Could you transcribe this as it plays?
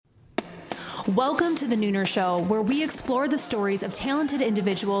Welcome to The Nooner Show, where we explore the stories of talented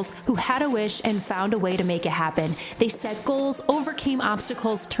individuals who had a wish and found a way to make it happen. They set goals, overcame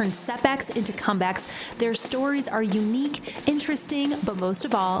obstacles, turned setbacks into comebacks. Their stories are unique, interesting, but most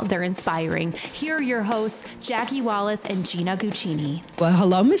of all, they're inspiring. Here are your hosts, Jackie Wallace and Gina Guccini. Well,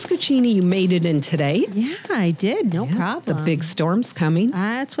 hello, Miss Guccini. You made it in today. Yeah, I did. No problem. The big storm's coming.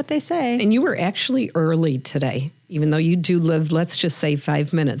 That's what they say. And you were actually early today, even though you do live, let's just say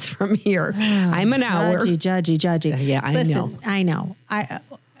 5 minutes from here. I'm an hour. Judgy. Yeah, I know.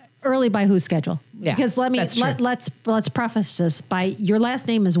 Early by whose schedule? Yeah, because let's preface this by your last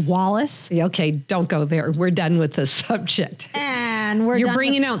name is Wallace. Okay, don't go there. We're done with this subject. And you're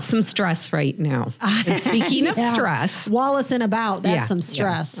bringing out some stress right now. And speaking of stress, Wallace and about, that's some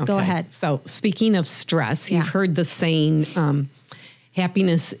stress. Okay. Go ahead. So speaking of stress, you've heard the saying,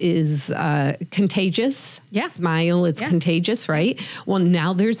 happiness is contagious. Yeah. Smile, it's contagious, right? Well,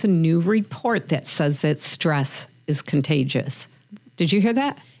 now there's a new report that says that stress is contagious. Did you hear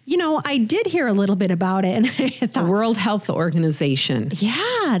that? You know, I did hear a little bit about it. And I thought, the World Health Organization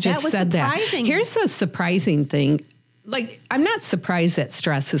that was said surprising. That. Here's a surprising thing. Like, I'm not surprised that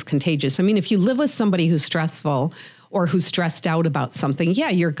stress is contagious. I mean, if you live with somebody who's stressful or who's stressed out about something,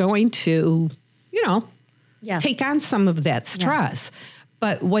 you're going to, take on some of that stress.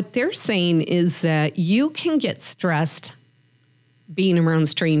 But what they're saying is that you can get stressed being around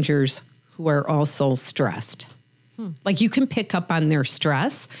strangers who are also stressed. Like, you can pick up on their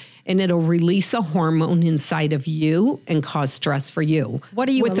stress and it'll release a hormone inside of you and cause stress for you. What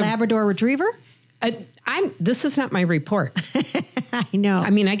are you, a Labrador Retriever? This is not my report. I know.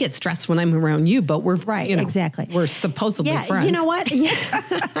 I mean, I get stressed when I'm around you, but we're exactly. We're supposedly friends. You know what? Yeah.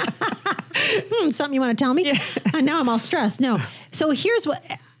 Something you want to tell me? Yeah. Now I'm all stressed. No. So here's what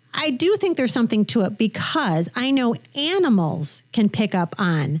I do think there's something to it, because I know animals can pick up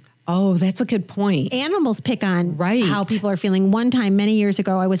on. Oh, that's a good point. Animals pick on how people are feeling. One time, many years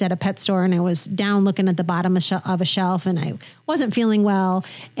ago, I was at a pet store and I was down looking at the bottom of a shelf and I wasn't feeling well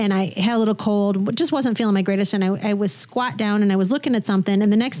and I had a little cold, just wasn't feeling my greatest. And I was squat down and I was looking at something.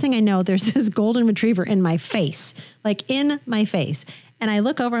 And the next thing I know, there's this golden retriever in my face, like in my face. And I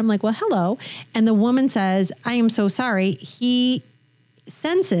look over, I'm like, well, hello. And the woman says, I am so sorry. He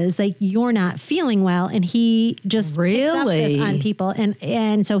senses like you're not feeling well, and he just picks up this on people,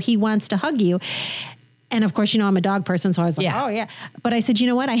 and so he wants to hug you. And of course, I'm a dog person, so I was like, oh yeah. But I said, you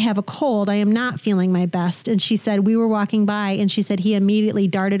know what? I have a cold. I am not feeling my best. And she said, we were walking by, and she said he immediately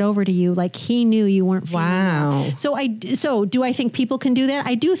darted over to you, like he knew you weren't feeling well. So do I think people can do that?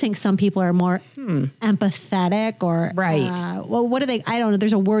 I do think some people are more empathetic, or well, what do they? I don't know.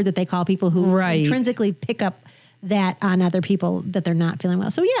 There's a word that they call people who intrinsically pick up that on other people that they're not feeling well.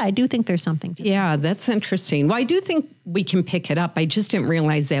 So I do think there's something to that. That's interesting. Well, I do think we can pick it up. I just didn't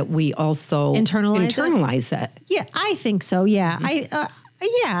realize that we also internalize it. Yeah, I think so. Yeah.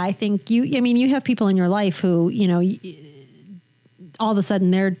 I think you have people in your life who, all of a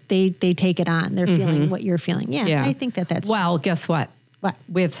sudden they take it on. They're feeling what you're feeling. Yeah. I think that's well, guess what? What?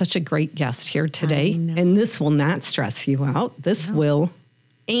 We have such a great guest here today, and this will not stress you out. This will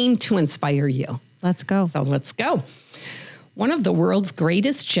aim to inspire you. Let's go. So let's go. One of the world's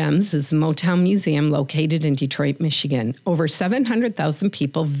greatest gems is the Motown Museum, located in Detroit, Michigan. Over 700,000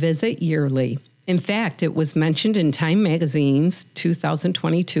 people visit yearly. In fact, it was mentioned in Time Magazine's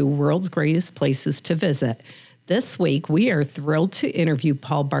 2022 World's Greatest Places to Visit. This week, we are thrilled to interview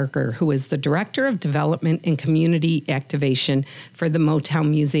Paul Barker, who is the Director of Development and Community Activation for the Motown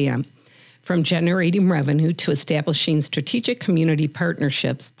Museum. From generating revenue to establishing strategic community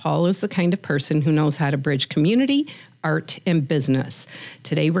partnerships, Paul is the kind of person who knows how to bridge community, art, and business.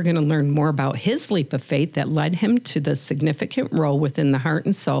 Today, we're going to learn more about his leap of faith that led him to the significant role within the heart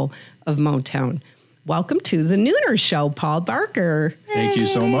and soul of Motown. Welcome to the Nooner Show, Paul Barker. Thank you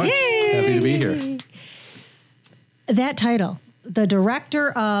so much. Happy to be here. That title, the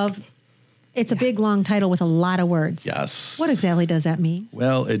Director of... It's a big, long title with a lot of words. Yes. What exactly does that mean?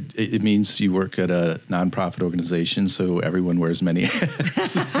 Well, it means you work at a nonprofit organization, so everyone wears many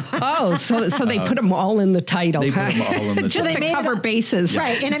hats. So they put them all in the title. They put them all in the just title. to cover bases.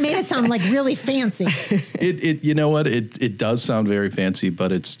 Right, and it made it sound like really fancy. You know what? It does sound very fancy,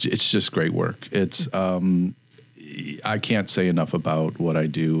 but it's just great work. It's I can't say enough about what I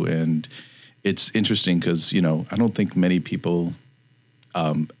do, and it's interesting because I don't think many people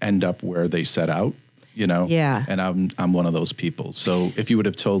end up where they set out, Yeah. And I'm one of those people. So if you would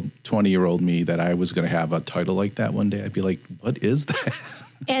have told 20-year-old me that I was going to have a title like that one day, I'd be like, what is that?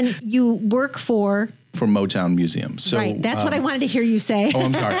 And you work for for Motown Museum. So, right. That's what I wanted to hear you say. Oh,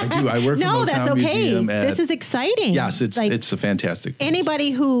 I'm sorry. I do. I work for Motown No, that's okay. Museum. This is exciting. Yes, it's a fantastic place.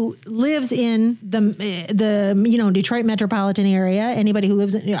 Anybody who lives in the Detroit metropolitan area, anybody who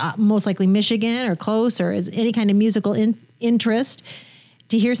lives in most likely Michigan or close or is any kind of musical interest,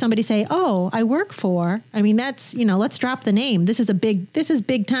 to hear somebody say, "Oh, I work for," I mean, that's, let's drop the name. This is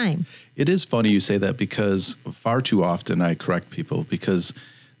big time. It is funny you say that, because far too often I correct people because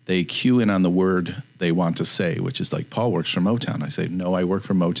they cue in on the word they want to say, which is like, Paul works for Motown. I say, no, I work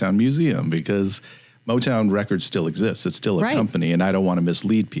for Motown Museum, because Motown Records still exists. It's still a company, and I don't want to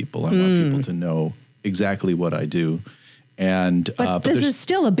mislead people. I want people to know exactly what I do. But this is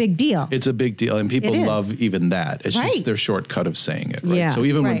still a big deal. It's a big deal, and people love even that. It's just their shortcut of saying it. Right? Yeah. So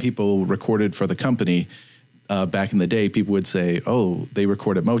even when people recorded for the company back in the day, people would say, "Oh, they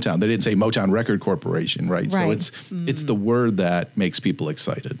recorded Motown." They didn't say Motown Record Corporation, right? So it's the word that makes people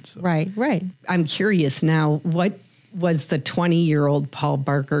excited. So. Right. I'm curious now, what was the 20-year-old Paul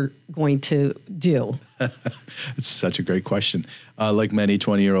Barker going to do? It's such a great question. Like many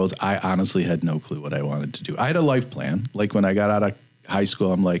 20-year-olds, I honestly had no clue what I wanted to do. I had a life plan. Like when I got out of high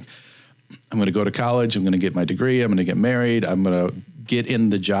school, I'm like, I'm going to go to college. I'm going to get my degree. I'm going to get married. I'm going to get in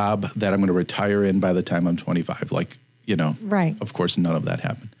the job that I'm going to retire in by the time I'm 25. Like, of course, none of that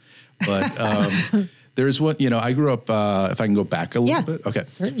happened. But there's what, I grew up, if I can go back a little bit. Okay.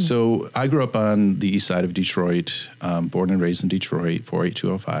 Certainly. So I grew up on the east side of Detroit, born and raised in Detroit,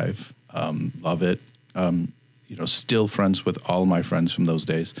 48205. Love it. Still friends with all my friends from those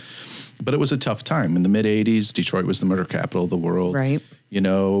days. But it was a tough time. In the mid-'80s, Detroit was the murder capital of the world. Right.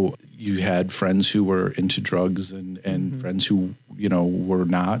 You had friends who were into drugs and friends who, were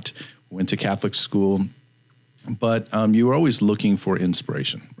not, went to Catholic school. But you were always looking for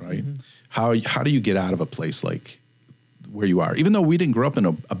inspiration, right? Mm-hmm. How do you get out of a place like where you are? Even though we didn't grow up in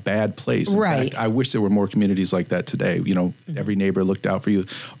a bad place. In fact, I wish there were more communities like that today. Every neighbor looked out for you.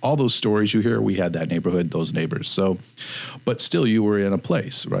 All those stories you hear, we had that neighborhood, those neighbors. So, but still you were in a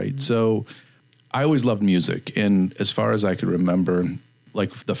place, right? Mm-hmm. So I always loved music. And as far as I could remember,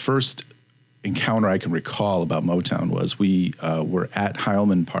 like the first encounter I can recall about Motown was we were at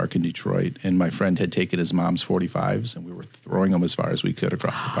Heilman Park in Detroit, and my friend had taken his mom's 45s, and we were throwing them as far as we could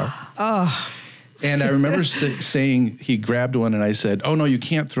across the park. Oh. And I remember saying, he grabbed one, and I said, "Oh, no, you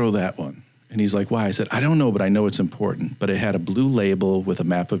can't throw that one." And he's like, "Why?" I said, "I don't know, but I know it's important." But it had a blue label with a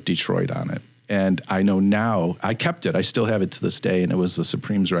map of Detroit on it. And I know now, I kept it. I still have it to this day, and it was the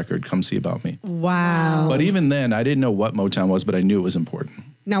Supremes record, "Come See About Me." Wow. But even then, I didn't know what Motown was, but I knew it was important.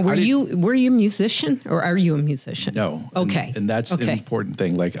 Now, were you a musician, or are you a musician? No. Okay. And that's an important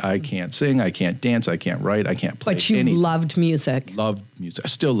thing. Like, I can't sing, I can't dance, I can't write, I can't play anything. But you loved music. Loved music. I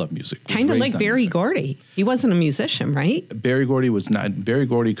still love music. Kind of like Berry Gordy. He wasn't a musician, right? Berry Gordy was not. Berry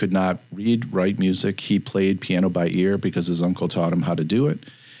Gordy could not read, write music. He played piano by ear because his uncle taught him how to do it.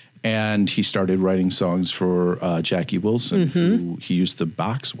 And he started writing songs for Jackie Wilson, who he used to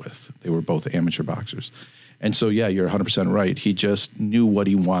box with. They were both amateur boxers. And so, yeah, you're 100% right. He just knew what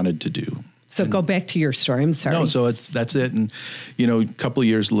he wanted to do. So go back to your story. I'm sorry. No, so that's it. And, a couple of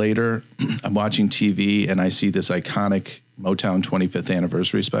years later, I'm watching TV, and I see this iconic Motown 25th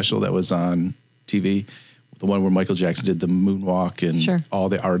anniversary special that was on TV, the one where Michael Jackson did the moonwalk, and all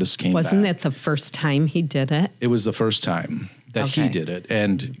the artists came back. Wasn't that the first time he did it? It was the first time that he did it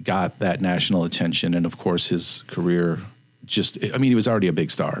and got that national attention. And, of course, his career he was already a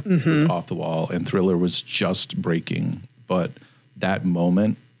big star with Off the Wall, and Thriller was just breaking. But that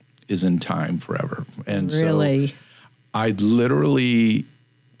moment is in time forever. And so I literally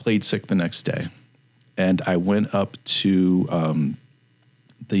played sick the next day. And I went up to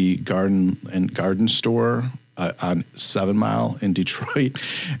the garden store on 7 Mile in Detroit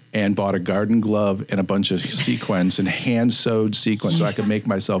and bought a garden glove and a bunch of sequins and hand-sewed sequins so I could make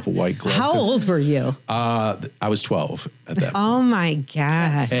myself a white glove. How old were you? I was 12 at that point. Oh, my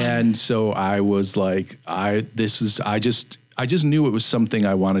gosh. And so I was like, I just knew it was something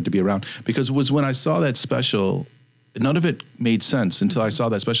I wanted to be around, because it was when I saw that special, none of it made sense until I saw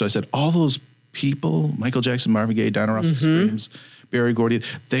that special. I said, all those people, Michael Jackson, Marvin Gaye, Diana Ross, Supremes, Berry Gordy,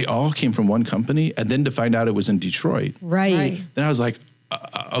 they all came from one company. And then to find out it was in Detroit. Right. Then I was like,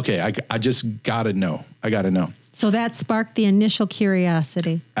 okay, I just got to know. I got to know. So that sparked the initial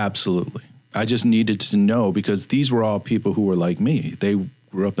curiosity. Absolutely. I just needed to know, because these were all people who were like me. They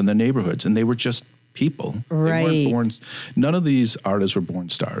grew up in the neighborhoods, and they were just people. Right. They weren't born. None of these artists were born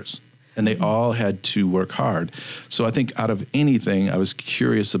stars. And they all had to work hard. So I think out of anything, I was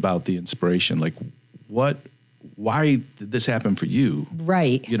curious about the inspiration. Like, why did this happen for you?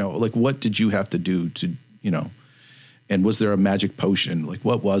 Right. Like, what did you have to do to, and was there a magic potion? Like,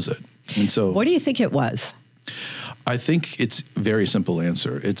 what was it? And so, what do you think it was? I think it's a very simple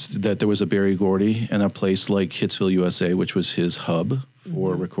answer. It's that there was a Berry Gordy in a place like Hitsville, USA, which was his hub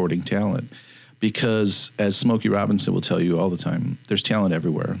for recording talent. Because as Smokey Robinson will tell you all the time, there's talent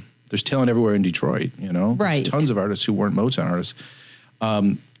everywhere. There's talent everywhere in Detroit, you know? Right. There's tons of artists who weren't Motown artists.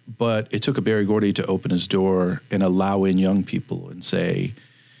 But it took a Berry Gordy to open his door and allow in young people and say,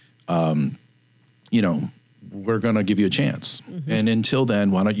 you know, we're going to give you a chance. And until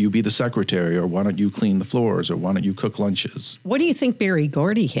then, why don't you be the secretary, or why don't you clean the floors, or why don't you cook lunches? What do you think Berry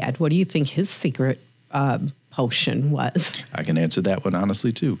Gordy had? What do you think his secret potion was? I can answer that one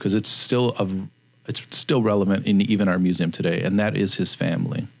honestly too, because it's still relevant in even our museum today, and that is his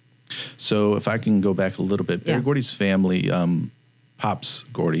family. So if I can go back a little bit, Berry Gordy's family, Pops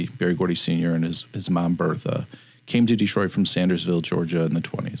Gordy, Berry Gordy Sr. and his mom Bertha, came to Detroit from Sandersville, Georgia in the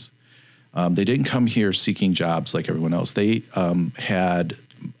 1920s. They didn't come here seeking jobs like everyone else. They had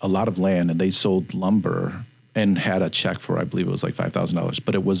a lot of land, and they sold lumber and had a check for, I believe it was like $5,000,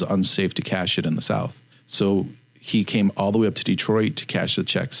 but it was unsafe to cash it in the South. So he came all the way up to Detroit to cash the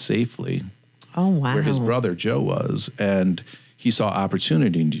check safely. Oh, wow. Where his brother Joe was, and he saw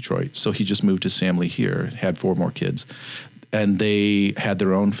opportunity in Detroit. So he just moved his family here, had 4 more kids. And they had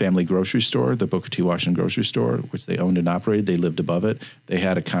their own family grocery store, the Booker T. Washington grocery store, which they owned and operated. They lived above it. They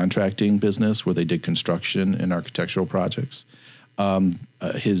had a contracting business where they did construction and architectural projects.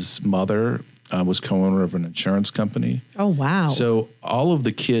 His mother was co-owner of an insurance company. Oh, wow. So all of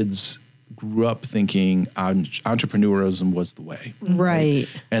the kids grew up thinking entrepreneurism was the way. Right.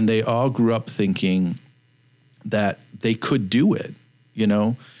 And they all grew up thinking that they could do it, you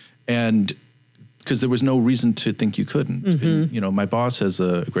know, and because there was no reason to think you couldn't. And, you know, my boss has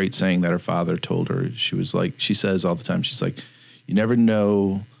a great saying that her father told her. She says all the time, she's like, you never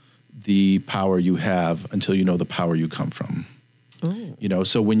know the power you have until you know the power you come from. Ooh. You know,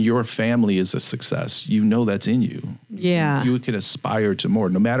 so when your family is a success, you know that's in you. Yeah. You can aspire to more,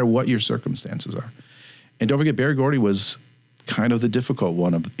 no matter what your circumstances are. And don't forget, Berry Gordy was kind of the difficult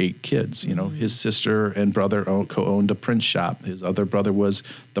one of 8 kids. You know, his sister and brother co-owned a print shop. His other brother was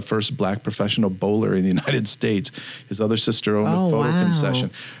the first black professional bowler in the United States. His other sister owned a photo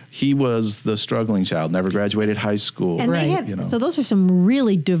concession. He was the struggling child, never graduated high school. And they had, so those are some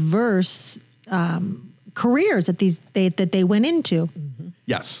really diverse careers that they went into.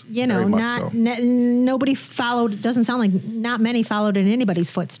 Yes, you know, nobody followed. Doesn't sound like not many followed in anybody's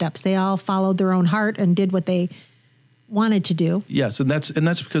footsteps. They all followed their own heart and did what they wanted to do. Yes, and that's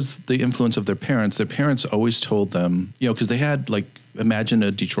because the influence of their parents. Their parents always told them, you know, because they had, like, imagine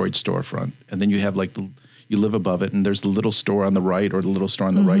a Detroit storefront, and then you have like you live above it, and there's the little store on the right or the little store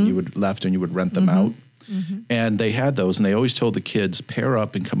on the right you would left, and you would rent them out. And they had those, and they always told the kids, pair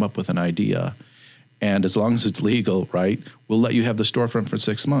up and come up with an idea. And as long as it's legal, right, we'll let you have the storefront for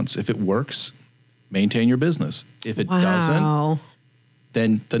 6 months. If it works, maintain your business. If it doesn't,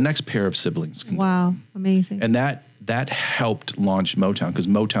 then the next pair of siblings can go. Amazing. And that helped launch Motown, because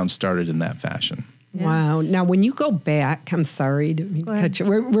Motown started in that fashion. Yeah. Wow. Now, when you go back, I'm sorry to cut you.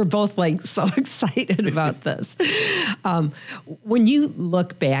 We're both like so excited about this. When you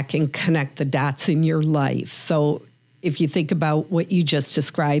look back and connect the dots in your life, so if you think about what you just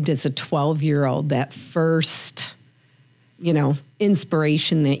described as a 12-year-old, that first, you know,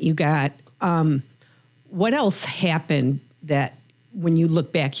 inspiration that you got, what else happened that when you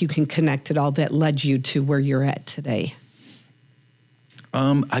look back, you can connect it all that led you to where you're at today?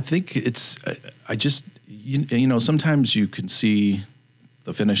 I think it's, I just, you know, sometimes you can see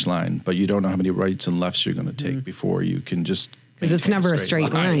the finish line, but you don't know how many rights and lefts you're going to take before you can just. Because it's never a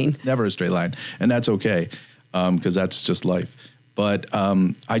straight line. Never a straight line. And that's okay, because that's just life. But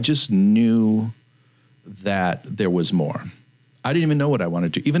I just knew that there was more. I didn't even know what I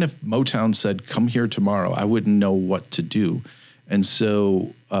wanted to do. Even if Motown said, come here tomorrow, I wouldn't know what to do. And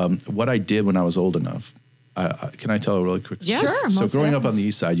so what I did when I was old enough, can I tell a really quick story? Sure. So growing up on the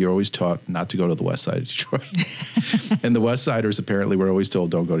east side, you're always taught not to go to the west side of Detroit. And the west siders apparently were always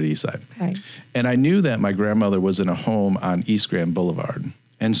told, don't go to the east side. Right. And I knew that my grandmother was in a home on East Grand Boulevard.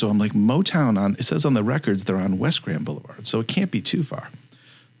 And so I'm like, Motown, it says on the records they're on West Grand Boulevard, so it can't be too far.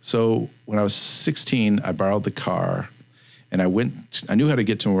 So when I was 16, I borrowed the car, and I knew how to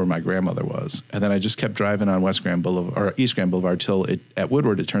get to where my grandmother was. And then I just kept driving on West Grand Boulevard, or East Grand Boulevard, till at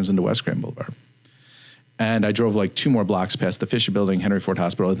Woodward, it turns into West Grand Boulevard. And I drove like 2 more blocks past the Fisher Building, Henry Ford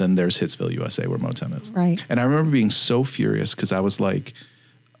Hospital, and then there's Hitsville, USA, where Motown is. Right. And I remember being so furious, because I was like,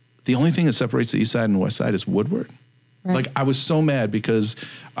 the only thing that separates the east side and west side is Woodward. Right. Like, I was so mad because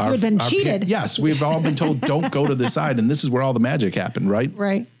you had been cheated. Yes, we've all been told, don't go to this side, and this is where all the magic happened, right?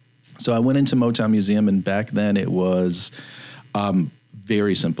 Right. So I went into Motown Museum, and back then it was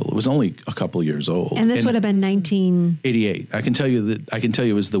very simple. It was only a couple of years old. And this would have been 1988. I can tell you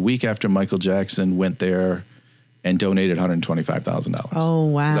it was the week after Michael Jackson went there and donated $125,000. Oh,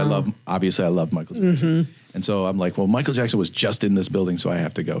 wow. I love Michael Jackson. And so I'm like, well, Michael Jackson was just in this building, so I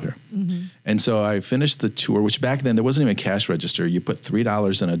have to go here. And so I finished the tour, which back then there wasn't even a cash register. You put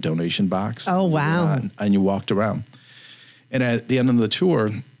 $3 in a donation box. Oh, wow. And you walked around. And at the end of the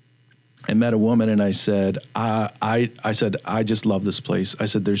tour, I met a woman and I said, I just love this place. I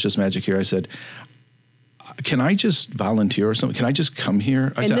said, there's just magic here. I said, can I just volunteer or something? Can I just come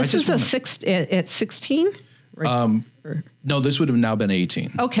here? At 16? No, this would have now been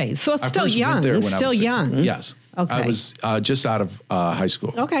 18. Okay, so it's still young. It's still young. Yes. Okay. I was just out of high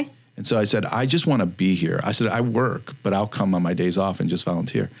school. Okay. And so I said, I just want to be here. I said, I work, but I'll come on my days off and just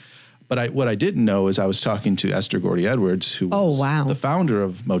volunteer. But what I didn't know is I was talking to Esther Gordy Edwards, who was the founder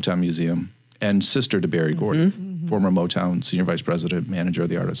of Motown Museum and sister to Berry Gordy, former Motown senior vice president, manager of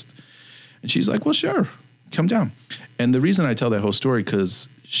the artist. And she's like, well, sure, come down. And the reason I tell that whole story, because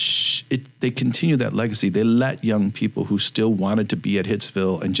they continue that legacy. They let young people who still wanted to be at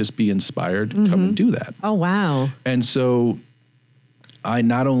Hitsville and just be inspired come and do that. Oh, wow. And so I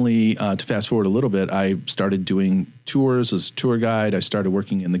not only, to fast forward a little bit, I started doing tours as a tour guide. I started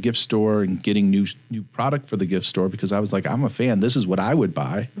working in the gift store and getting new product for the gift store because I was like, I'm a fan. This is what I would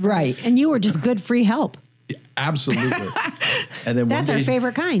buy. Right. And you were just good free help. Yeah, absolutely. And then that's our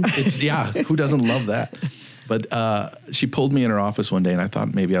favorite kind. Who doesn't love that? But she pulled me in her office one day and I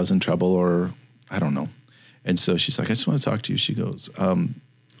thought maybe I was in trouble or I don't know. And so she's like, I just want to talk to you. She goes,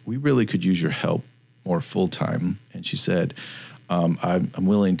 we really could use your help more full time. And she said, I'm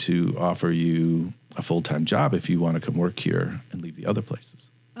willing to offer you a full-time job if you want to come work here and leave the other places.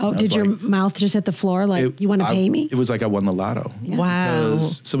 Oh, did your mouth just hit the floor? Like, you want to pay me? It was like I won the lotto. Yeah. Wow.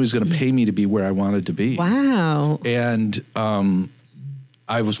 Because somebody's going to pay me to be where I wanted to be. Wow. And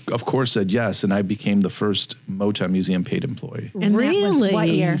I was, of course, said yes. And I became the first Motown Museum paid employee. And really? That was what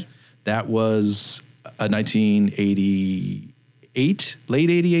year? That was 1988, late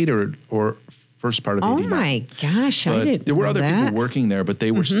 88 or first part of 89. Oh my gosh, but I didn't there were know other that. people working there, but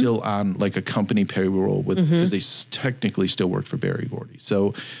they were still on like a company payroll because they technically still worked for Berry Gordy.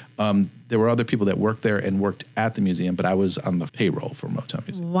 So there were other people that worked there and worked at the museum, but I was on the payroll for Motown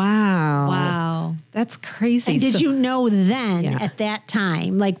Museum. Wow. That's crazy. And did you know then at that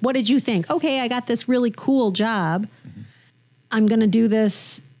time, like, what did you think? Okay, I got this really cool job. I'm going to do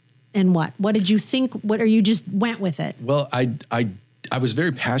this. And what? What did you think? Or you just went with it? Well, I was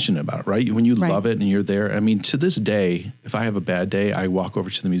very passionate about it, right? When you love it and you're there. I mean, to this day, if I have a bad day, I walk over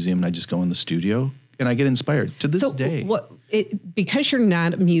to the museum and I just go in the studio and I get inspired to this day. Because you're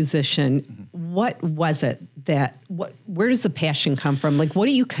not a musician, what was it where does the passion come from? Like, what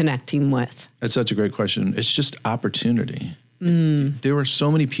are you connecting with? That's such a great question. It's just opportunity. There were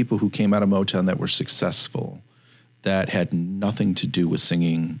so many people who came out of Motown that were successful that had nothing to do with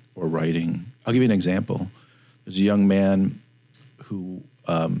singing or writing. I'll give you an example. There's a young man who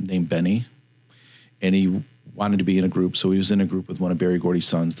named Benny, and he wanted to be in a group, so he was in a group with one of Berry Gordy's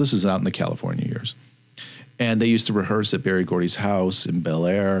sons. This is out in the California years. And they used to rehearse at Berry Gordy's house in Bel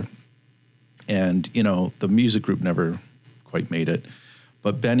Air. And, the music group never quite made it.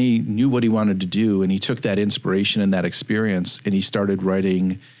 But Benny knew what he wanted to do, and he took that inspiration and that experience, and he started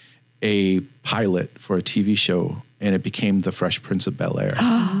writing a pilot for a TV show, and it became The Fresh Prince of Bel-Air.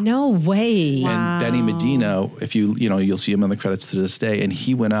 No way. And Benny Medina, if you'll see him on the credits to this day, and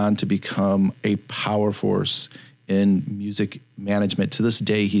he went on to become a power force in music management. To this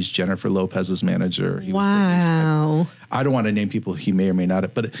day, he's Jennifer Lopez's manager. Wow. I don't want to name people he may or may not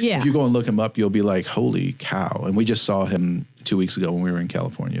have, but if you go and look him up, you'll be like, holy cow. And we just saw him 2 weeks ago when we were in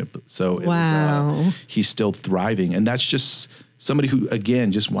California. So it was, he's still thriving. And that's just somebody who,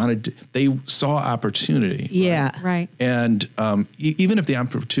 again, just they saw opportunity. Yeah. Right. And even if the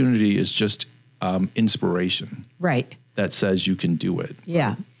opportunity is just inspiration. Right. That says you can do it.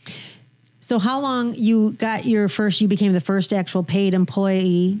 Yeah. So how long you became the first actual paid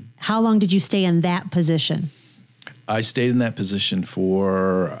employee, how long did you stay in that position? I stayed in that position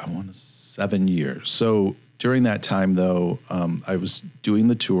for, 7 years. So during that time, though, I was doing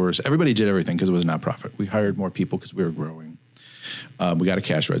the tours. Everybody did everything because it was a nonprofit. We hired more people because we were growing. We got a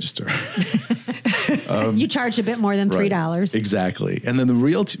cash register. You charged a bit more than $3. Right, exactly. And then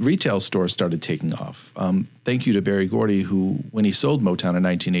the retail store started taking off. Thank you to Berry Gordy, who, when he sold Motown in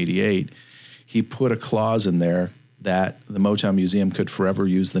 1988, he put a clause in there that the Motown Museum could forever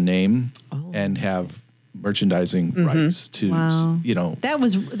use the name and have merchandising rights to, That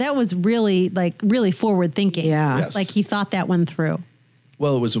was really forward thinking. Yeah. Yes. Like he thought that one through.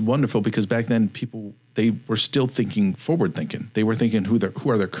 Well, it was wonderful because back then people, they were still thinking forward thinking. They were thinking who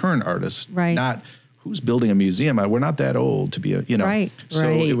are their current artists, right. not who's building a museum. We're not that old to be Right. So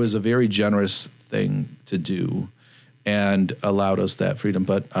it was a very generous thing to do and allowed us that freedom.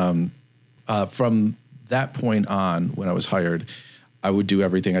 But from that point on, when I was hired, I would do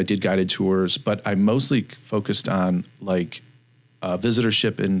everything. I did guided tours, but I mostly focused on like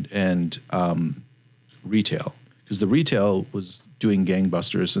visitorship and retail, because the retail was doing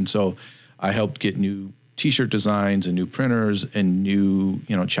gangbusters. And so I helped get new T-shirt designs and new printers and new,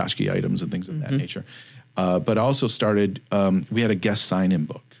 tchotchke items and things of that nature. But also started, we had a guest sign-in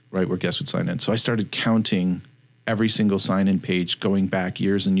book, right, where guests would sign in. So I started counting every single sign-in page going back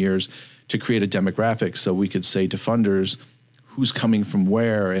years and years to create a demographic so we could say to funders who's coming from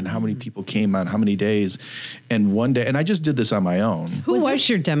where and how many people came on how many days. And one day, and I just did this on my own. Who was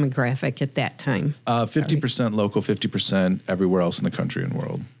your demographic at that time? 50% local, 50% everywhere else in the country and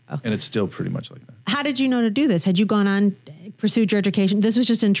world. Okay. And it's still pretty much like that. How did you know to do this? Had you gone on, pursued your education? This was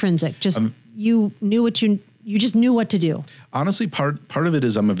just intrinsic. Just you knew you just knew what to do. Honestly, part of it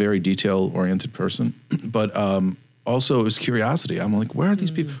is I'm a very detail-oriented person, but also it was curiosity. I'm like, where are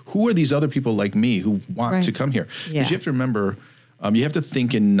these people? Who are these other people like me who want to come here? Because you have to remember, you have to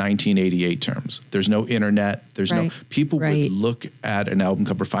think in 1988 terms. There's no internet. There's no people would look at an album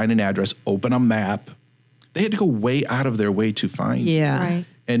cover, find an address, open a map. They had to go way out of their way to find it. Right.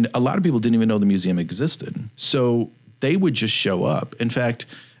 And a lot of people didn't even know the museum existed. So they would just show up. In fact,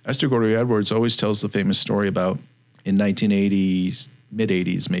 Esther Gordy Edwards always tells the famous story about in 1980s,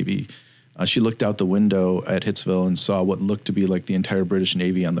 mid-80s maybe, she looked out the window at Hitsville and saw what looked to be like the entire British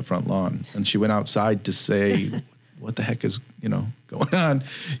Navy on the front lawn. And she went outside to say, what the heck is, going on,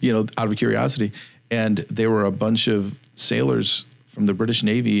 out of curiosity. And there were a bunch of sailors from the British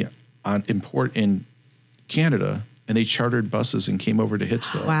Navy in port in Canada, and they chartered buses and came over to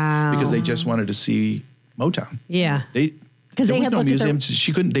Hitsville. Wow. Because they just wanted to see Motown. Yeah. Because there they was had no looked museum.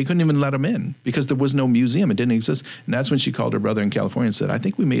 at They couldn't even let them in because there was no museum. It didn't exist. And that's when she called her brother in California and said, I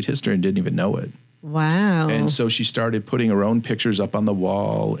think we made history and didn't even know it. Wow. And so she started putting her own pictures up on the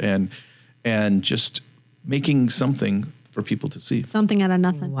wall and just making something for people to see. something out of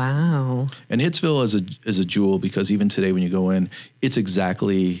nothing. Wow. And Hitsville is a jewel because even today when you go in, it's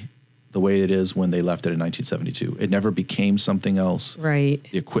exactly the way it is when they left it in 1972. It never became something else. Right.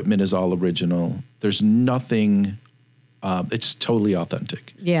 The equipment is all original. There's nothing... it's totally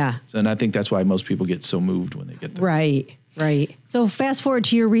authentic. Yeah. And I think that's why most people get so moved when they get there. Right. So fast forward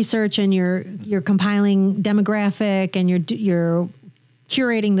to your research and you're compiling demographic and you're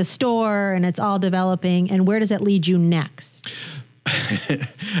curating the store and it's all developing. And where does that lead you next?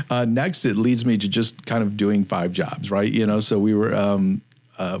 Next, it leads me to just kind of doing 5 jobs, right? So we were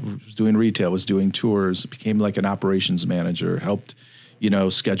was doing retail, was doing tours, became like an operations manager, helped,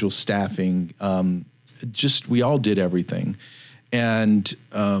 schedule staffing. We all did everything. And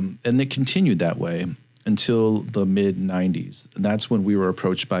it continued that way until the mid 90s. And that's when we were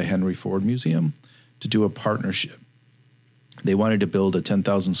approached by Henry Ford Museum to do a partnership. They wanted to build a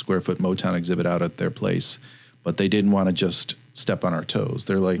 10,000 square foot Motown exhibit out at their place, but they didn't want to just step on our toes.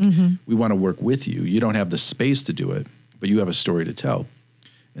 They're like, we want to work with you. You don't have the space to do it, but you have a story to tell.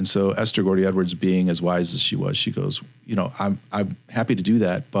 And so Esther Gordy Edwards, being as wise as she was, she goes, I'm happy to do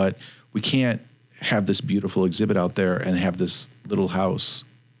that, but we can't have this beautiful exhibit out there and have this little house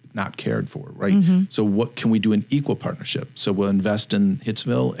not cared for, right? So what can we do in equal partnership? So we'll invest in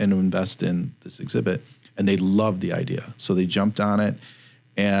Hitsville and we'll invest in this exhibit. And they loved the idea. So they jumped on it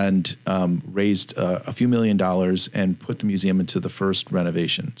and raised a few $1 million and put the museum into the first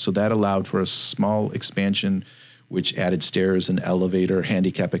renovation. So that allowed for a small expansion, which added stairs and elevator,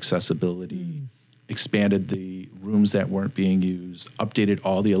 handicap accessibility, expanded the rooms that weren't being used, updated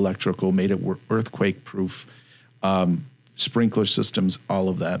all the electrical, made it earthquake proof, sprinkler systems, all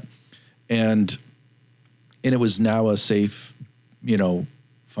of that. And it was now a safe,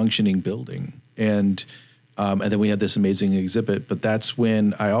 functioning building. And then we had this amazing exhibit. But that's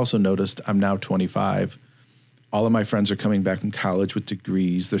when I also noticed I'm now 25. All of my friends are coming back from college with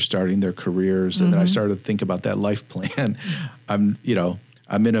degrees. They're starting their careers. And then I started to think about that life plan.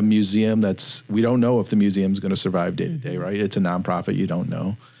 I'm in a museum we don't know if the museum's going to survive day to day, right? It's a nonprofit. You don't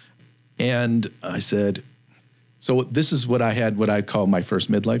know. And I said, so this is what I call my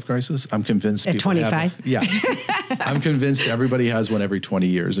first midlife crisis. I'm convinced at people 25. I'm convinced everybody has one every 20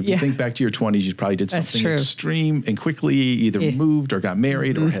 years. If you think back to your 20s, you probably did something extreme and quickly either moved or got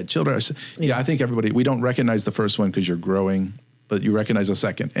married or had children. I think we don't recognize the first one because you're growing, but you recognize the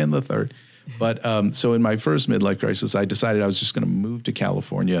second and the third. But so in my first midlife crisis, I decided I was just going to move to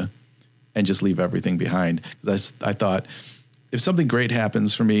California and just leave everything behind. Because I thought, if something great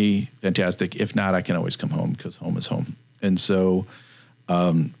happens for me, fantastic. If not, I can always come home because home is home. And so,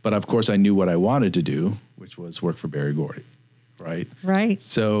 but of course I knew what I wanted to do, which was work for Berry Gordy. Right. Right.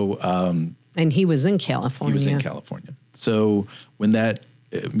 So, and he was in California. He was in California. So when that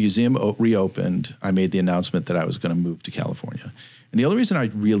museum reopened, I made the announcement that I was going to move to California. And the only reason I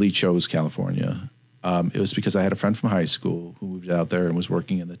really chose California, it was because I had a friend from high school who moved out there and was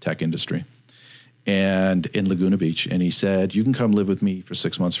working in the tech industry and in Laguna Beach. And he said, you can come live with me for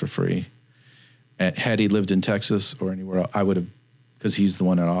 6 months for free. And had he lived in Texas or anywhere else, I would have, because he's the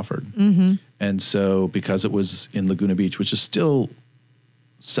one that offered. Mm-hmm. And so because it was in Laguna Beach, which is still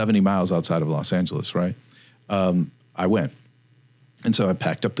 70 miles outside of Los Angeles, right? I went. And so I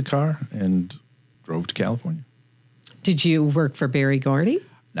packed up the car and drove to California. Did you work for Berry Gordy?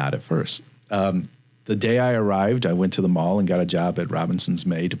 Not at first. The day I arrived, I went to the mall and got a job at Robinson's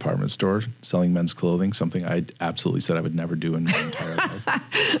May department store selling men's clothing, something I absolutely said I would never do in my entire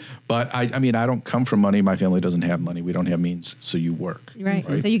life. But I mean, I don't come from money. My family doesn't have money. We don't have means. So you work. Right.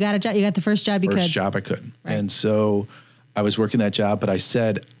 So you got a job. You got the first job you could. First job I could. Right. And so I was working that job, but I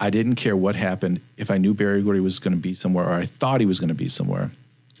said I didn't care what happened. If I knew Berry Gordy was going to be somewhere, or I thought he was going to be somewhere,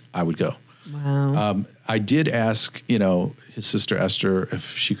 I would go. Wow. I did ask, his sister Esther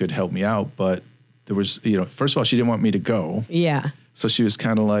if she could help me out, but there was, first of all, she didn't want me to go. Yeah. So she was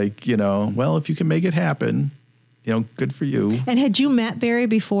kind of like, well, if you can make it happen, good for you. And had you met Berry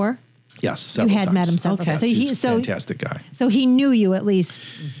before? Yes, several You had times. met him several Okay. times. He's a fantastic guy. So he knew you at least.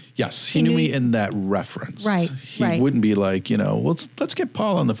 Yes, he knew me in that reference. Right, He right. wouldn't be like, let's get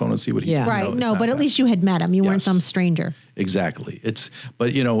Paul on the phone and see what he Yeah. Right. it's No, not but at that. least you had met him. You weren't Yes. some stranger. Exactly.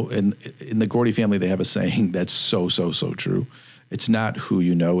 But in the Gordy family, they have a saying that's so true. It's not who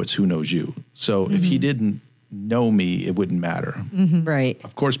you know, it's who knows you. So if he didn't know me, it wouldn't matter. Right.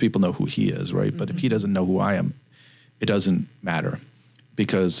 Of course, people know who he is, right? But if he doesn't know who I am, it doesn't matter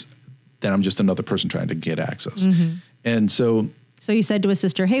because then I'm just another person trying to get access. And so So you said to his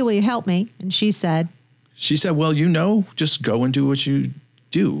sister, hey, will you help me? And she said, well, just go and do what you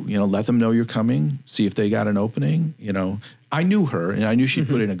do. Let them know you're coming, see if they got an opening. I knew her and I knew she'd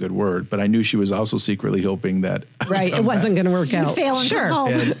put in a good word, but I knew she was also secretly hoping that Right. It wasn't going to work out. fail and come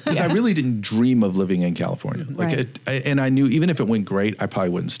home. Because I really didn't dream of living in California. Right. And I knew even if it went great, I probably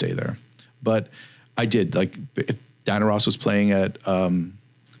wouldn't stay there. But I did. Like if Diana Ross was playing at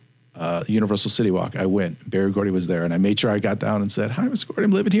Universal City Walk, I went. Berry Gordy was there, and I made sure I got down and said, "Hi, Mr. Gordy,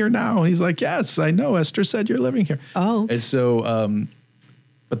 I'm living here now." And he's like, "Yes, I know. Esther said you're living here." Oh. And so,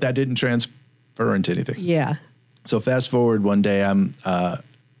 but that didn't transfer into anything. Yeah. So fast forward one day, I'm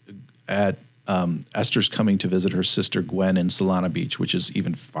at Esther's coming to visit her sister Gwen in Solana Beach, which is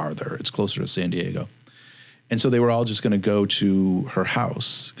even farther. It's closer to San Diego. And so they were all just going to go to her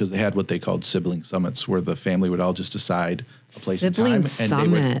house because they had what they called sibling summits, where the family would all just decide a place and time, and they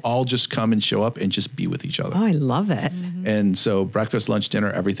would all just come and show up and just be with each other. Oh, I love it. And so breakfast, lunch,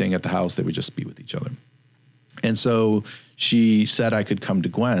 dinner, everything at the house, they would just be with each other. And so she said I could come to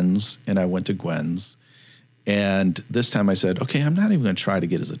Gwen's, and I went to Gwen's. And this time I said, okay, I'm not even going to try to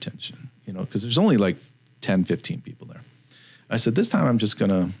get his attention, because there's only like 10, 15 people there. I said, this time I'm just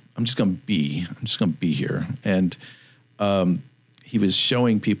going to be here. And he was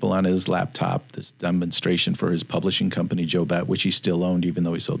showing people on his laptop this demonstration for his publishing company, Joe Bett, which he still owned, even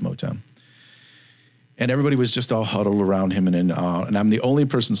though he sold Motown. And everybody was just all huddled around him and in awe. And I'm the only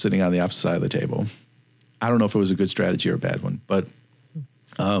person sitting on the opposite side of the table. I don't know if it was a good strategy or a bad one, but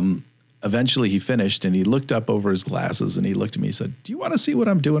eventually he finished and he looked up over his glasses and he looked at me and said, "Do you want to see what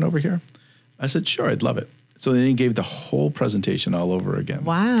I'm doing over here?" I said, "Sure, I'd love it." So then he gave the whole presentation all over again.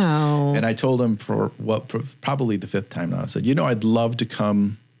 Wow. And I told him for probably the fifth time now, I said, "I'd love to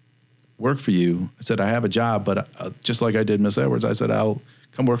come work for you." I said, "I have a job, but just like I did Miss Edwards, I said, I'll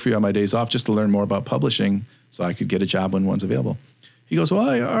come work for you on my days off just to learn more about publishing so I could get a job when one's available." He goes,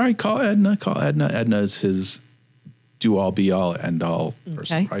 "Well, all right, call Edna. Edna is his do-all, be-all, end-all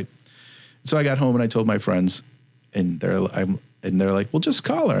person, right?" So I got home and I told my friends, and they're like, "Well, just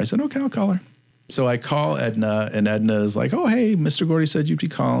call her." I said, "Okay, I'll call her." So I call Edna, and Edna is like, "Oh, hey, Mr. Gordy said you'd be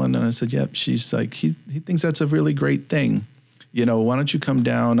calling." And I said, "Yep." She's like, he thinks that's a really great thing. Why don't you come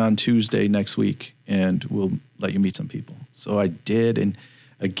down on Tuesday next week and we'll let you meet some people. So I did. And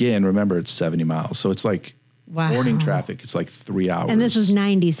again, remember, it's 70 miles. So it's like morning traffic. It's like 3 hours. And this was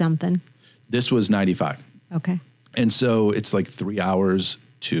 90 something. This was 95. Okay. And so it's like 3 hours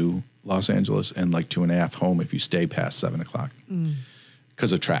to Los Angeles and like 2.5 home if you stay past 7 o'clock.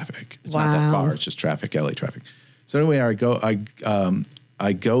 Because of traffic. It's not that far. It's just traffic, LA traffic. So anyway,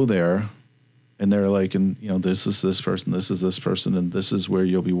 I go there, and they're like, and this is this person, and this is where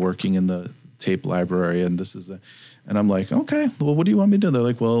you'll be working in the tape library, and this is and I'm like, okay, well, what do you want me to do? They're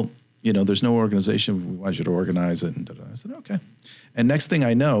like, well, there's no organization. We want you to organize it. And I said, okay. And next thing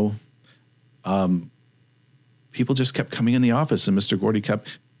I know, people just kept coming in the office, and Mr. Gordy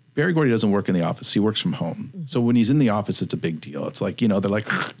Berry Gordy doesn't work in the office. He works from home. Mm-hmm. So when he's in the office, it's a big deal. It's like, they're like,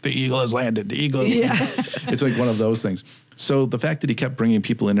 the eagle has landed. The eagle has landed. It's like one of those things. So the fact that he kept bringing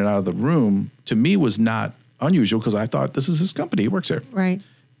people in and out of the room, to me, was not unusual, because I thought, this is his company. He works here. Right.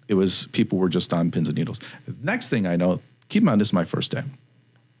 It was, people were just on pins and needles. The next thing I know, keep in mind, this is my first day.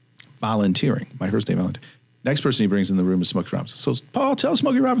 Volunteering. My first day volunteering. Next person he brings in the room is Smokey Robinson. So, Paul, tell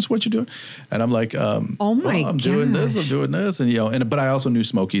Smokey Robinson what you're doing. And I'm like, I'm doing this. And, but I also knew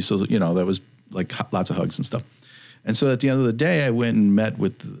Smokey. So, that was like lots of hugs and stuff. And so at the end of the day, I went and met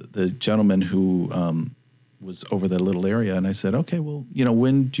with the gentleman who was over that little area. And I said, okay, well,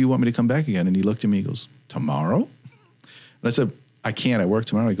 when do you want me to come back again? And he looked at me, he goes, tomorrow? And I said, I can't. I work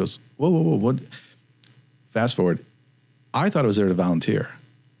tomorrow. He goes, whoa, what? Fast forward. I thought I was there to volunteer.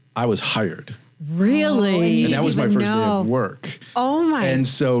 I was hired. Really? And that was my first day of work. Oh my! And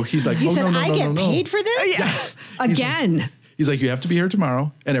so he's like, "You said I get paid for this?" Yes. Again. He's like, "You have to be here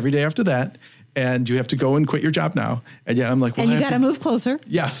tomorrow and every day after that, and you have to go and quit your job now." And I'm like, "Well, and you got to move closer."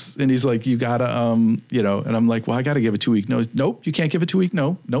 Yes. And he's like, "You gotta, And I'm like, "Well, I got to give a 2-week notice." Nope, you can't give a 2-week.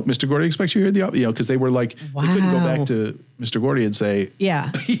 Nope. Mr. Gordy expects you here at the because they were like, they couldn't go back to Mr. Gordy and say,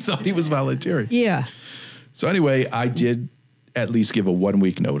 he thought he was volunteering. Yeah. So anyway, I did at least give a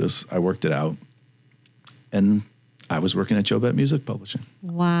 1-week notice. I worked it out. And I was working at JoBet Music Publishing.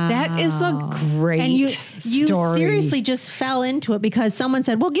 Wow. That is a great and you story. Seriously just fell into it because someone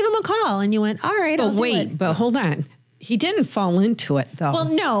said, well, give him a call. And you went, all right, I'll do it. But hold on. He didn't fall into it, though. Well,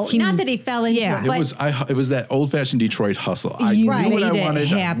 no, not that he fell into it. But it was that old-fashioned Detroit hustle. I knew what I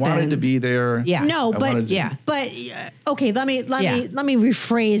wanted. I wanted to be there. Yeah. No, but okay. Let me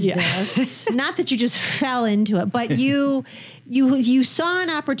rephrase this. Not that you just fell into it, but you saw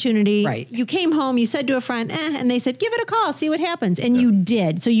an opportunity. Right. You came home. You said to a friend, and they said, give it a call, see what happens, and you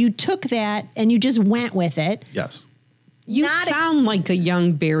did. So you took that and you just went with it. Yes. You sound like a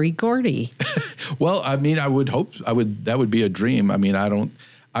young Berry Gordy. Well, I mean, I would hope that would be a dream. I mean, I don't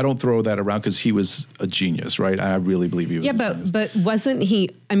throw that around because he was a genius, right? I really believe he was. Yeah, but wasn't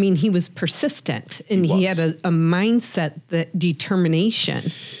he? I mean, he was persistent and he had a mindset, that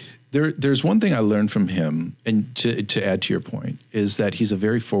determination. There's one thing I learned from him, and to add to your point, is that he's a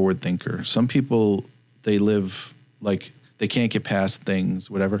very forward thinker. Some people, they live like they can't get past things,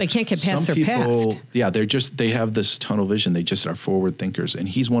 whatever. They can't get past their past. Yeah, they have this tunnel vision. They just are forward thinkers. And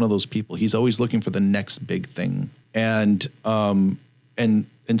he's one of those people. He's always looking for the next big thing. And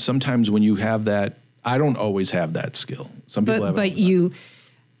sometimes when you have that, I don't always have that skill. Some people have it. But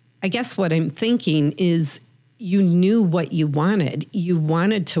I guess what I'm thinking is you knew what you wanted. You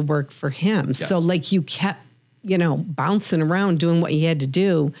wanted to work for him. Yes. So like you kept bouncing around doing what you had to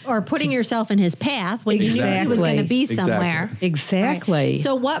do. Or putting yourself in his path when you knew he was going to be somewhere. Exactly. Right.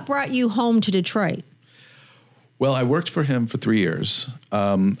 So what brought you home to Detroit? Well, I worked for him for 3 years.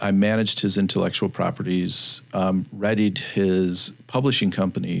 I managed his intellectual properties, readied his publishing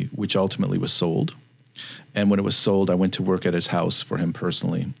company, which ultimately was sold. And when it was sold, I went to work at his house for him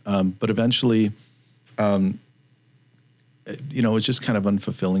personally. But eventually, it's just kind of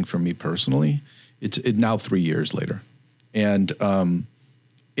unfulfilling for me personally. It's now 3 years later. And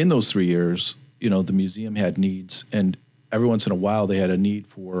in those 3 years, the museum had needs, and every once in a while they had a need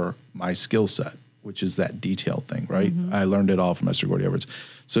for my skill set, which is that detail thing, right? Mm-hmm. I learned it all from Mr. Gordy Edwards.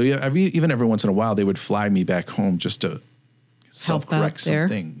 So even every once in a while they would fly me back home just to self-correct some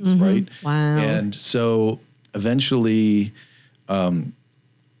things, right? Wow. And so eventually I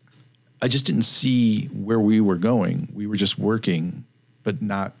just didn't see where we were going. We were just working, but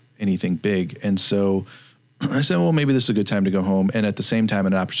not anything big. And so I said, well, maybe this is a good time to go home. And at the same time,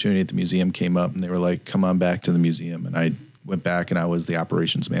 an opportunity at the museum came up, and they were like, come on back to the museum. And I went back, and I was the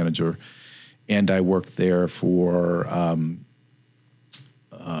operations manager. And I worked there for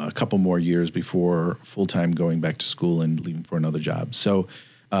a couple more years before full-time going back to school and leaving for another job. So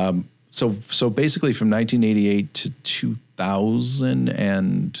basically from 1988 to 2000,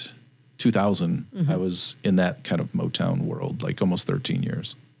 I was in that kind of Motown world, like almost 13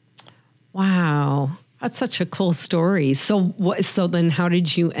 years. Wow. That's such a cool story. So then how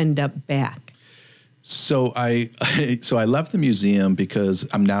did you end up back? So I left the museum because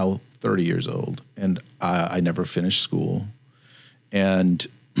I'm now 30 years old, and I never finished school. And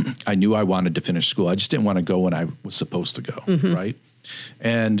I knew I wanted to finish school. I just didn't want to go when I was supposed to go, right?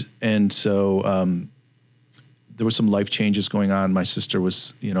 And so there were some life changes going on. My sister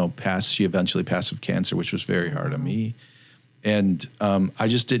was, she eventually passed of cancer, which was very hard on me. And I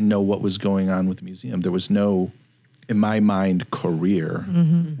just didn't know what was going on with the museum. There was no, in my mind, career,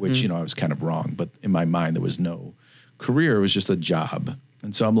 which, I was kind of wrong, but in my mind, there was no career. It was just a job.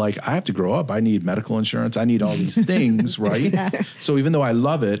 And so I'm like, I have to grow up. I need medical insurance. I need all these things, right? So even though I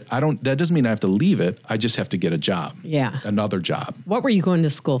love it, that doesn't mean I have to leave it. I just have to get a job. Yeah. Another job. What were you going to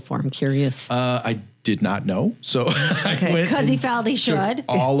school for? I'm curious. I did not know. So I went because he felt he should.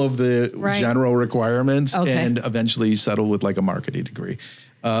 all of the general requirements and eventually settled with like a marketing degree.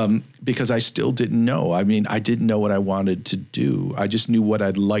 Because I still didn't know. I mean, I didn't know what I wanted to do. I just knew what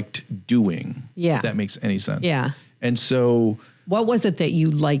I liked doing. Yeah. If that makes any sense. Yeah. And so, what was it that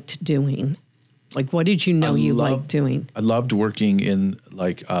you liked doing? Like, what did you know you liked doing? I loved working in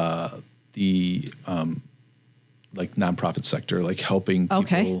like the like nonprofit sector, like helping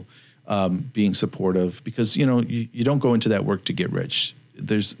people, being supportive, because you don't go into that work to get rich.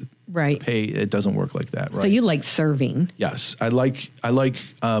 There's pay. It doesn't work like that. Right. So you like serving? Yes, I love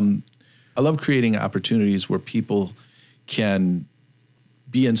creating opportunities where people can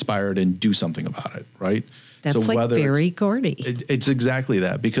be inspired and do something about it. Right. That's so like Berry Gordy. It's exactly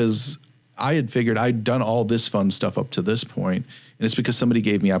that, because I had figured I'd done all this fun stuff up to this point, and it's because somebody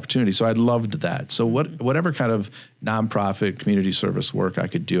gave me opportunity. So I loved that. So whatever kind of nonprofit community service work I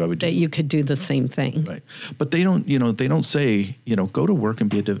could do, I would do. That you could do the same thing. Right. But they don't say, go to work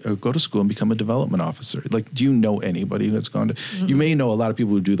and go to school and become a development officer. Like, do you know anybody who has gone to, you may know a lot of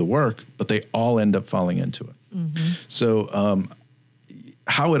people who do the work, but they all end up falling into it. So,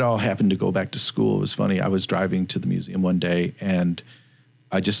 how it all happened to go back to school was funny. I was driving to the museum one day and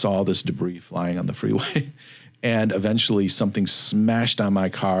I just saw this debris flying on the freeway, and eventually something smashed on my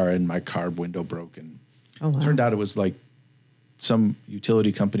car and my car window broke. And turned out it was like some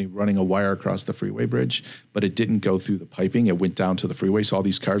utility company running a wire across the freeway bridge, but it didn't go through the piping. It went down to the freeway. So all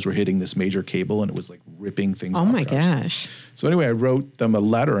these cars were hitting this major cable and it was like ripping things off. Oh my gosh. So anyway, I wrote them a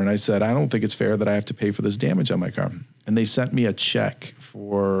letter and I said, I don't think it's fair that I have to pay for this damage on my car. And they sent me a check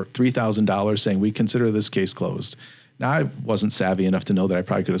for $3,000 saying, we consider this case closed. Now, I wasn't savvy enough to know that I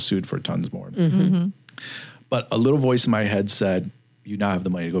probably could have sued for tons more. But a little voice in my head said, you now have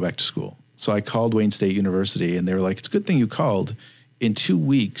the money to go back to school. So I called Wayne State University and they were like, it's a good thing you called. In 2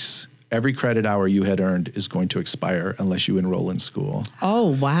 weeks, every credit hour you had earned is going to expire unless you enroll in school.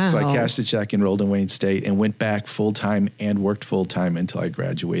 Oh, wow. So I cashed the check, enrolled in Wayne State, and went back full-time and worked full-time until I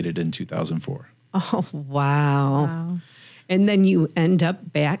graduated in 2004. Oh, wow. And then you end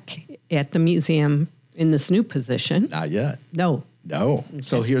up back at the museum in this new position. Not yet. No. Okay.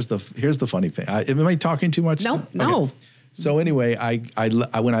 So here's the funny thing. Am I talking too much? No. Okay. So anyway,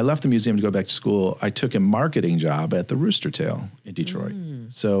 when I left the museum to go back to school, I took a marketing job at the Rooster Tail in Detroit.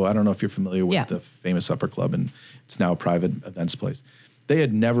 So I don't know if you're familiar with the famous Supper Club, and it's now a private events place. They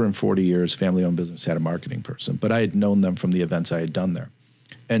had never in 40 years, family-owned business, had a marketing person, but I had known them from the events I had done there.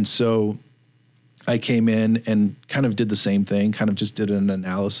 And so I came in and kind of did the same thing, kind of just did an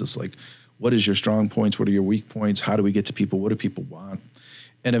analysis, like, what is your strong points? What are your weak points? How do we get to people? What do people want?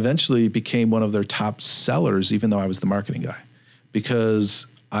 And eventually became one of their top sellers, even though I was the marketing guy, because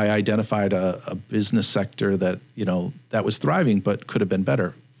I identified a business sector that, that was thriving, but could have been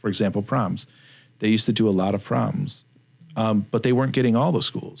better. For example, proms. They used to do a lot of proms, but they weren't getting all the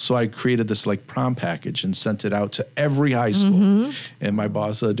schools. So I created this like prom package and sent it out to every high school. And my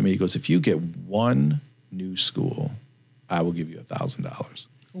boss said to me, he goes, if you get one new school, I will give you $1,000.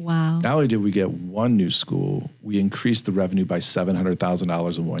 Wow. Not only did we get one new school, we increased the revenue by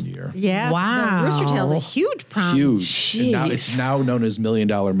 $700,000 in 1 year. Yeah. Wow. The Rooster Tail's a huge prom. Huge. And now it's now known as $1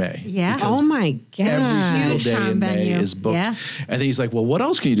 Million May. Yeah. Oh my God. Every single day in May venue. is booked. Yeah. And then he's like, well, what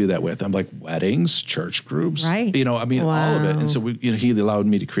else can you do that with? I'm like, weddings, church groups. Right. All of it. And so he allowed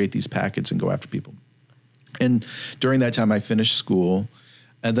me to create these packets and go after people. And during that time, I finished school.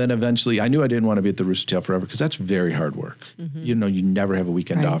 And then eventually, I knew I didn't want to be at the Rooster Tail forever because that's very hard work. You never have a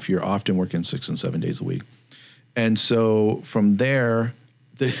weekend off. You're often working 6 and 7 days a week. And so from there,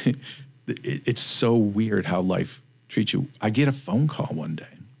 it's so weird how life treats you. I get a phone call one day.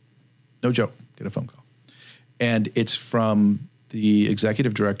 No joke, get a phone call. And it's from the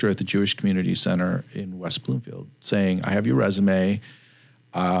executive director at the Jewish Community Center in West Bloomfield saying, I have your resume.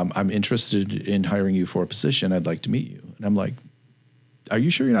 I'm interested in hiring you for a position. I'd like to meet you. And I'm like, are you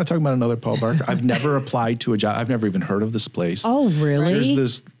sure you're not talking about another Paul Barker? I've never applied to a job. I've never even heard of this place. Oh, really? There's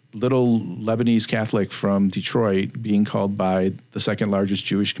this little Lebanese Catholic from Detroit being called by the second largest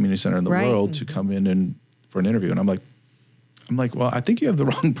Jewish community center in the world to come in and for an interview. And I'm like, well, I think you have the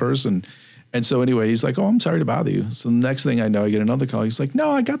wrong person. And so anyway, he's like, oh, I'm sorry to bother you. So the next thing I know, I get another call. He's like, no,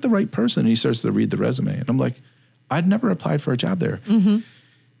 I got the right person. And he starts to read the resume. And I'm like, I'd never applied for a job there.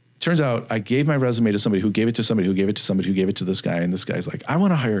 turns out I gave my resume to somebody who gave it to somebody who gave it to somebody who gave it to this guy. And this guy's like, I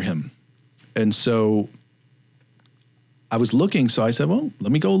want to hire him. And so I was looking. So I said, well,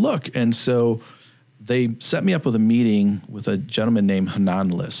 let me go look. And so they set me up with a meeting with a gentleman named Hanan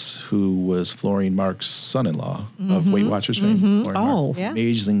Liss, who was Florine Mark's son-in-law of Weight Watchers fame. Oh, yeah.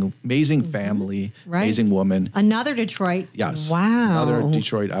 Amazing family, Right. amazing woman. Another Detroit. Yes. Wow. Another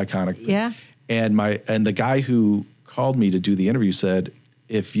Detroit iconic. Yeah. And the guy who called me to do the interview said,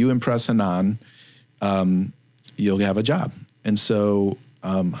 if you impress Hanan, you'll have a job. And so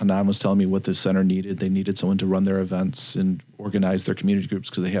Hanan was telling me what the center needed. They needed someone to run their events and organize their community groups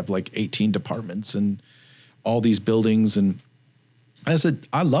because they have like 18 departments and all these buildings. And I said,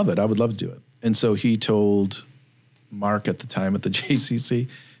 I love it. I would love to do it. And so he told Mark at the time at the JCC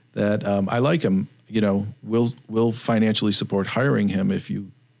that I like him. You know, we'll financially support hiring him if you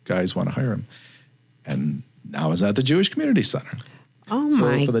guys want to hire him. And now I was at the Jewish Community Center. Oh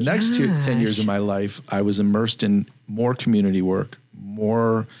so my for the next 10 years of my life, I was immersed in more community work,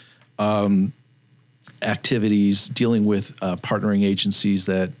 more activities, dealing with partnering agencies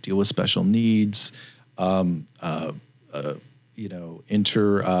that deal with special needs,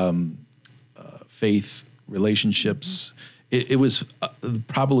 faith relationships. It was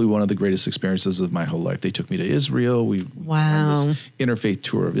probably one of the greatest experiences of my whole life. They took me to Israel. We had this interfaith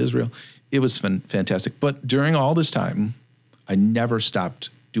tour of Israel. It was fantastic. But during all this time, I never stopped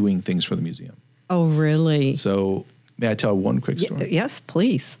doing things for the museum. Oh, really? So may I tell one quick story? Yes,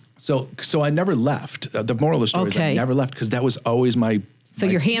 please. So I never left. The moral of the story is I never left because that was always my So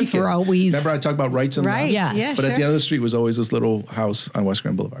your hands were always... Remember I talked about rights and lefts? Yes. Yeah, But at the end of the street was always this little house on West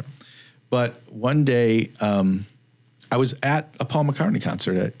Grand Boulevard. But one day, I was at a Paul McCartney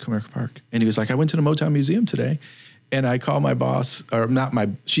concert at Comerica Park. And he was like, I went to the Motown Museum today. And I called my boss,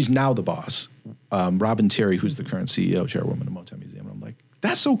 she's now the boss, Robin Terry, who's the current CEO, chairwoman of Motown Museum. And I'm like,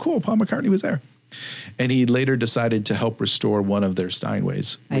 that's so cool. Paul McCartney was there. And he later decided to help restore one of their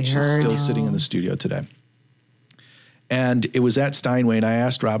Steinways, which is still sitting in the studio today. And it was at Steinway, and I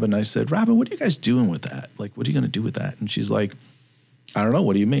asked Robin, I said, Robin, what are you guys doing with that? Like, what are you going to do with that? And she's like, I don't know.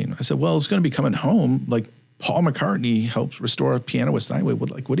 What do you mean? I said, well, it's going to be coming home. Like, Paul McCartney helped restore a piano with Steinway.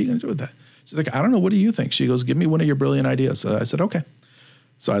 What are you going to do with that? She's like, I don't know. What do you think? She goes, give me one of your brilliant ideas. So I said, okay.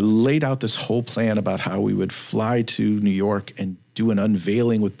 So I laid out this whole plan about how we would fly to New York and do an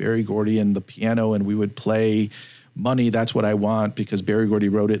unveiling with Berry Gordy and the piano, and we would play Money, That's What I Want, because Berry Gordy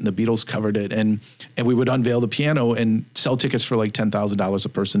wrote it and the Beatles covered it, and we would unveil the piano and sell tickets for like $10,000 a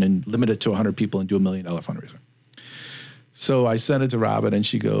person and limit it to 100 people and do $1 million fundraiser. So I sent it to Robin, and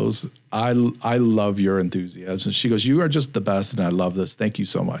she goes, I love your enthusiasm. She goes, you are just the best, and I love this. Thank you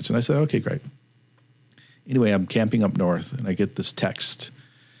so much. And I said, okay, great. Anyway, I'm camping up north, and I get this text.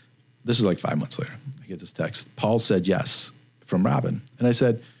 This is like 5 months later. I get this text. Paul said yes from Robin. And I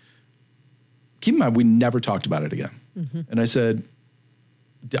said, keep in mind, we never talked about it again. Mm-hmm. And I said,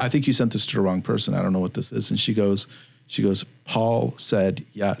 I think you sent this to the wrong person. I don't know what this is. And she goes, Paul said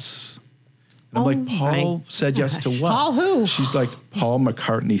yes. And I'm like, Paul said yes to what? Paul who? She's like, Paul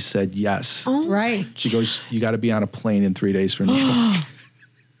McCartney said yes. Oh, right. She goes, you got to be on a plane in 3 days for New York.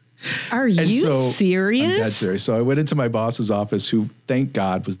 Are you serious? I'm dead serious. So I went into my boss's office, who, thank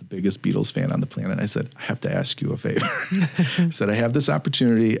God, was the biggest Beatles fan on the planet. I said, I have to ask you a favor. I said, I have this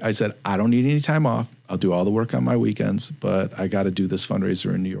opportunity. I said, I don't need any time off. I'll do all the work on my weekends, but I got to do this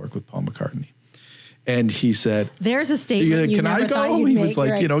fundraiser in New York with Paul McCartney. And he said, there's a statement. Can I go? He was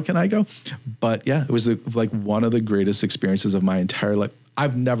like, right. Can I go? But yeah, it was like one of the greatest experiences of my entire life.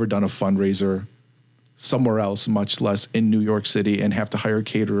 I've never done a fundraiser somewhere else, much less in New York City, and have to hire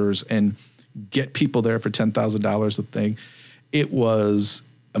caterers and get people there for $10,000 a thing. It was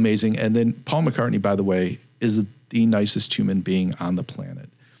amazing. And then Paul McCartney, by the way, is the nicest human being on the planet.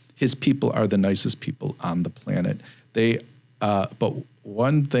 His people are the nicest people on the planet. But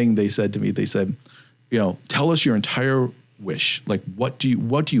one thing they said to me, they said, tell us your entire wish. Like, what do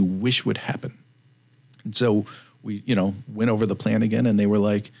you wish would happen? And so we, went over the plan again, and they were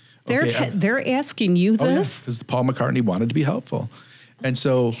like, they're asking you this? Because Paul McCartney wanted to be helpful. And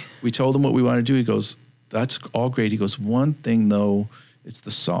so we told him what we wanted to do. He goes, that's all great. He goes, one thing though, it's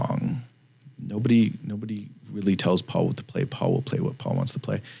the song. Nobody really tells Paul what to play. Paul will play what Paul wants to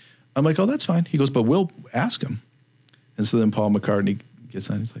play. I'm like, oh, that's fine. He goes, but we'll ask him. And so then Paul McCartney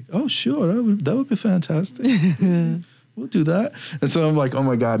gets on. He's like, oh, sure. That would be fantastic. We'll do that. And so I'm like, oh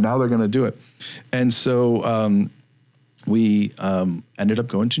my God, now they're going to do it. And so, we ended up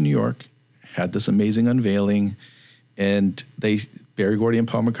going to New York, had this amazing unveiling, and Berry Gordy and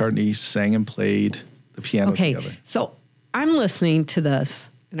Paul McCartney sang and played the piano together. So I'm listening to this,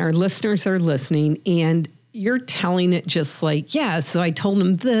 and our listeners are listening, and you're telling it just like, yeah, so I told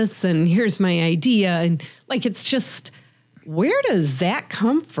him this and here's my idea. And like, it's just, where does that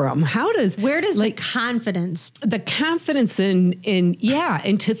come from? Where does like the confidence in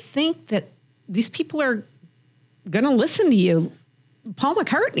and to think that these people are going to listen to you, Paul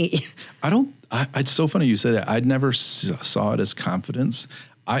McCartney. It's so funny you said that. I'd never saw it as confidence.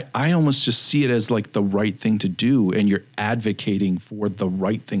 I almost just see it as like the right thing to do, and you're advocating for the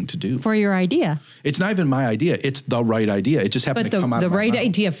right thing to do. For your idea. It's not even my idea. It's the right idea. It just happened to come out of my mouth. The right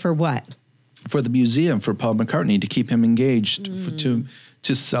idea for what? For the museum, for Paul McCartney, to keep him engaged,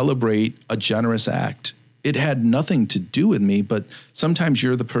 to celebrate a generous act. It had nothing to do with me, but sometimes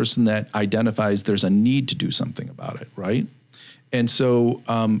you're the person that identifies there's a need to do something about it, right? And so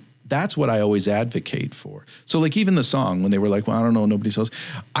that's what I always advocate for. So like even the song, when they were like, well, I don't know, nobody else.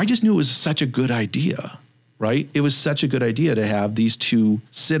 I just knew it was such a good idea, right? It was such a good idea to have these two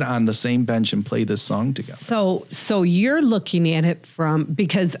sit on the same bench and play this song together. So you're looking at it from,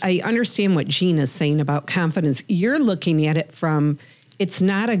 because I understand what Gina's saying about confidence. You're looking at it from, it's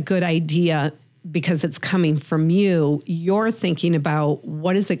not a good idea because it's coming from you. You're thinking about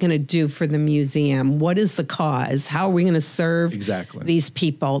what is it going to do for the museum? What is the cause? How are we going to serve these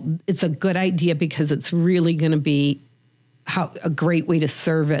people? It's a good idea because it's really going to be a great way to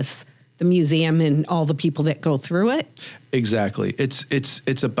service the museum and all the people that go through it. Exactly.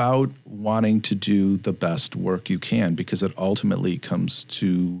 It's about wanting to do the best work you can, because it ultimately comes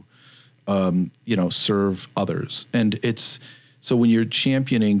to, serve others. And so when you're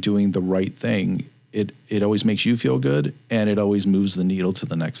championing doing the right thing, it always makes you feel good, and it always moves the needle to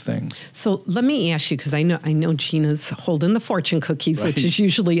the next thing. So let me ask you, because I know Gina's holding the fortune cookies, right, which is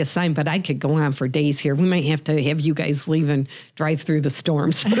usually a sign, but I could go on for days here. We might have to have you guys leave and drive through the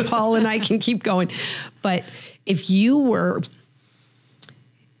storm so Paul and I can keep going. But if you were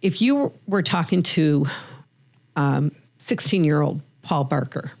talking to 16-year-old Paul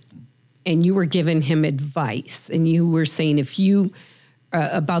Barker, and you were giving him advice, and you were saying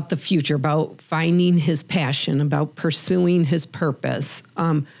about the future, about finding his passion, about pursuing his purpose,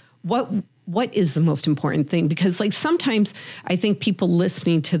 what is the most important thing? Because like sometimes I think people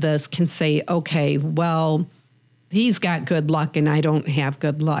listening to this can say, okay, well, he's got good luck and I don't have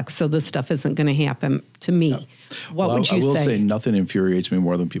good luck, so this stuff isn't going to happen to me. No. What would you say? I will say nothing infuriates me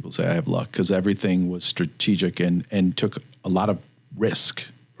more than people say I have luck, because everything was strategic and took a lot of risk.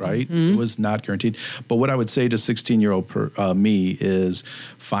 Right? Mm-hmm. It was not guaranteed. But what I would say to 16-year-old me is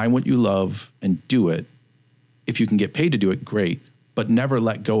find what you love and do it. If you can get paid to do it, great, but never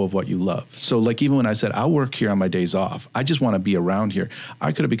let go of what you love. So like even when I said, I'll work here on my days off, I just want to be around here.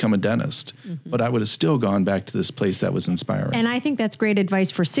 I could have become a dentist, but I would have still gone back to this place that was inspiring. And I think that's great advice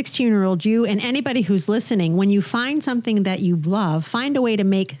for 16-year-old you and anybody who's listening. When you find something that you love, find a way to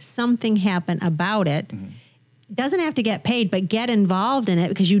make something happen about it. Mm-hmm. Doesn't have to get paid, but get involved in it,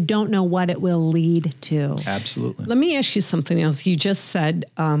 because you don't know what it will lead to. Absolutely. Let me ask you something else. You just said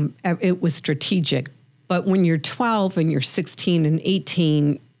it was strategic, but when you're 12 and you're 16 and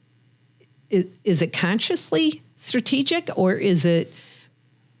 18, is it consciously strategic, or is it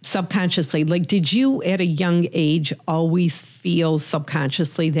subconsciously? Like, did you at a young age always feel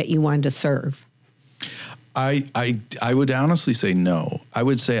subconsciously that you wanted to serve? I would honestly say no. I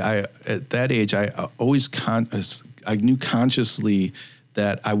would say at that age, I knew consciously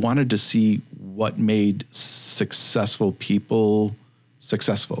that I wanted to see what made successful people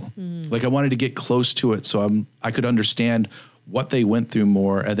successful. Like I wanted to get close to it so I could understand what they went through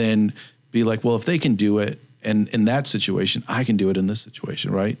more, and then be like, well, if they can do it and in that situation, I can do it in this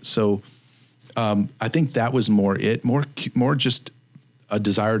situation, right? So I think that was more just a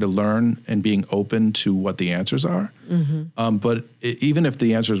desire to learn and being open to what the answers are. Mm-hmm. But even if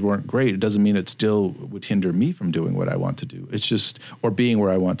the answers weren't great, it doesn't mean it still would hinder me from doing what I want to do. It's just, or being where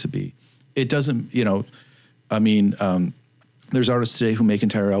I want to be. It doesn't, there's artists today who make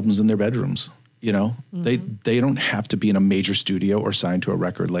entire albums in their bedrooms. Mm-hmm. They don't have to be in a major studio or signed to a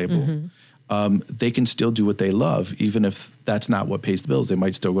record label. Mm-hmm. They can still do what they love, even if that's not what pays the bills. They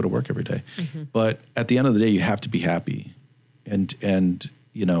might still go to work every day. Mm-hmm. But at the end of the day, you have to be happy. And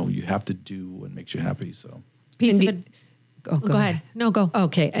you have to do what makes you happy. So go ahead. No, go.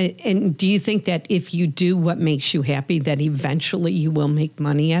 Okay. And do you think that if you do what makes you happy, that eventually you will make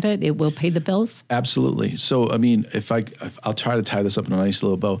money at it? It will pay the bills? Absolutely. So, I mean, I'll try to tie this up in a nice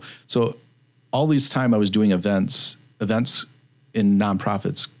little bow. So all this time I was doing events in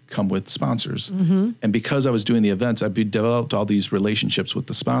nonprofits come with sponsors. Mm-hmm. And because I was doing the events, I developed all these relationships with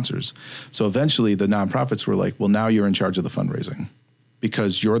the sponsors. So eventually the nonprofits were like, well, now you're in charge of the fundraising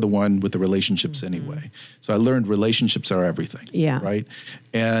because you're the one with the relationships anyway. So I learned relationships are everything. Yeah. Right.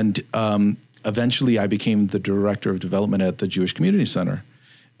 And eventually I became the director of development at the Jewish Community Center.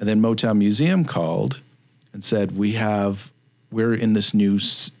 And then Motown Museum called and said, we're in this new,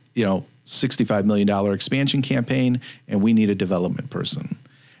 $65 million expansion campaign, and we need a development person.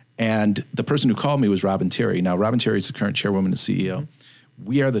 And the person who called me was Robin Terry. Now, Robin Terry is the current chairwoman and CEO.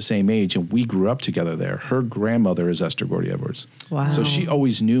 We are the same age, and we grew up together there. Her grandmother is Esther Gordy Edwards. Wow. So she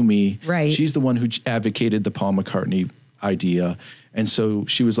always knew me. Right. She's the one who advocated the Paul McCartney idea. And so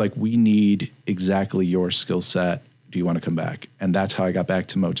she was like, we need exactly your skill set. Do you want to come back? And that's how I got back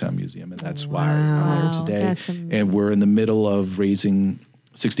to Motown Museum. And that's why I'm there today. That's amazing. And we're in the middle of raising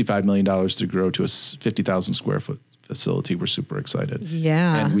 $65 million to grow to a 50,000 square foot facility. We're super excited.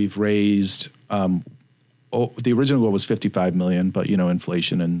 Yeah. And we've raised, the original goal was 55 million, but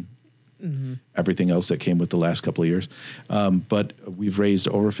inflation and everything else that came with the last couple of years. But we've raised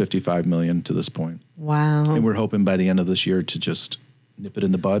over 55 million to this point. Wow. And we're hoping by the end of this year to just nip it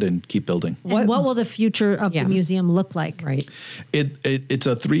in the bud and keep building. And what will the future of the museum look like? Right. It's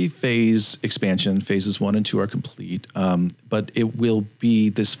a 3-phase expansion. Phases 1 and 2 are complete, but it will be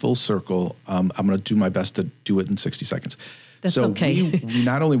this full circle. I'm going to do my best to do it in 60 seconds. That's so okay. we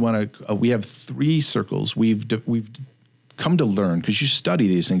not only want to, we have 3 circles. We've come to learn, because you study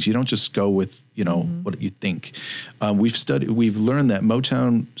these things. You don't just go with what you think. We've learned that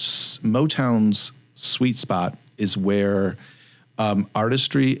Motown's sweet spot is where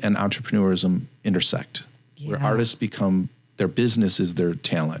artistry and entrepreneurism intersect, where artists become, their business is their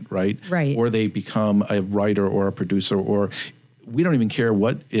talent, right? Right. Or they become a writer or a producer, or we don't even care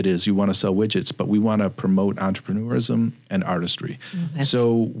what it is. You want to sell widgets, but we want to promote entrepreneurism and artistry.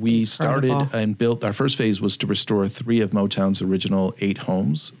 So we started and built, our first phase was to restore 3 of Motown's original 8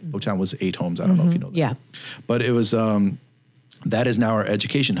 homes. Motown was 8 homes. I don't know if you know that. Yeah. But it was, that is now our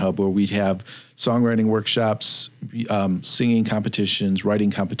education hub, where we have songwriting workshops, singing competitions,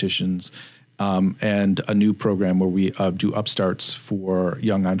 writing competitions, and a new program where we do upstarts for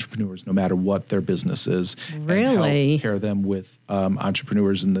young entrepreneurs, no matter what their business is. Really? And help pair them with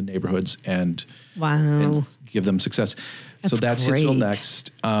entrepreneurs in the neighborhoods and give them success. So that's Hitsville Next.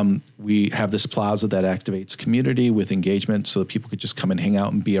 We have this plaza that activates community with engagement, so that people could just come and hang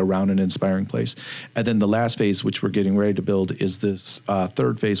out and be around an inspiring place. And then the last phase, which we're getting ready to build, is this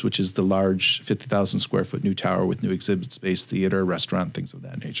third phase, which is the large 50,000 square foot new tower with new exhibit space, theater, restaurant, things of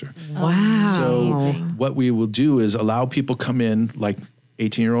that nature. Wow. So what we will do is allow people come in, like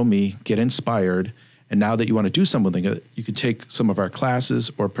 18-year-old me, get inspired. And now that you want to do something, you can take some of our classes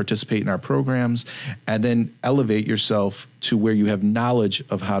or participate in our programs, and then elevate yourself to where you have knowledge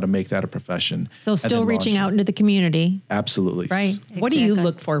of how to make that a profession. So still reaching out into the community. Absolutely. Right. What do you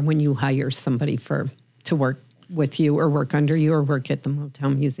look for when you hire somebody to work with you or work under you or work at the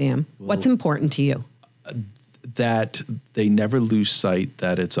Motown Museum? What's important to you? That they never lose sight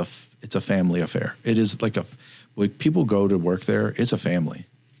that it's a family affair. It is like when people go to work there, it's a family.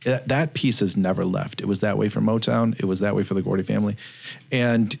 That piece has never left. It was that way for Motown. It was that way for the Gordy family.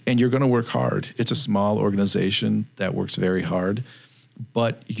 And you're going to work hard. It's a small organization that works very hard,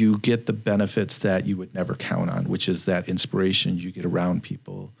 but you get the benefits that you would never count on, which is that inspiration you get around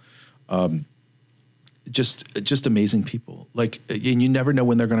people. Just amazing people. And you never know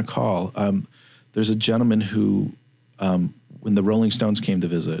when they're going to call. There's a gentleman who, when the Rolling Stones came to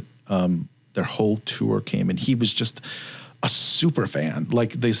visit, their whole tour came, and he was just a super fan,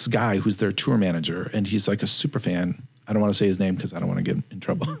 like this guy who's their tour manager, and he's like a super fan. I don't want to say his name because I don't want to get in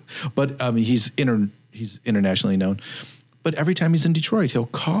trouble, but he's internationally known. But every time he's in Detroit, he'll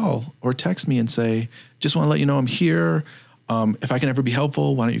call or text me and say, "Just want to let you know I'm here. If I can ever be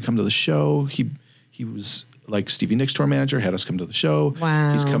helpful, why don't you come to the show?" He was like Stevie Nicks' tour manager, had us come to the show.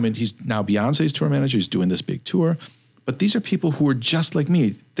 Wow. He's coming. He's now Beyonce's tour manager. He's doing this big tour. But these are people who are just like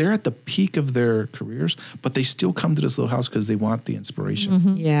me. They're at the peak of their careers, but they still come to this little house because they want the inspiration.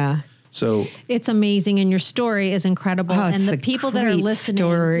 Mm-hmm. Yeah. So it's amazing, and your story is incredible. And the people that are listening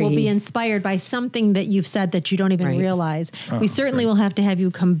will be inspired by something that you've said that you don't even realize. We certainly will have to have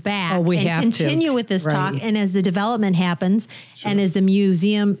you come back and continue with this talk. And as the development happens, and as the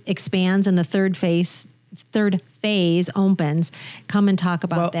museum expands and the third phase opens, come and talk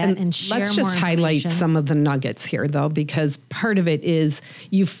about that and share more. Let's just highlight some of the nuggets here, though, because part of it is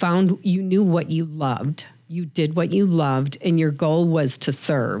you knew what you loved. You did what you loved, and your goal was to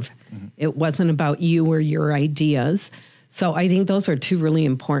serve. Mm-hmm. It wasn't about you or your ideas. So I think those are 2 really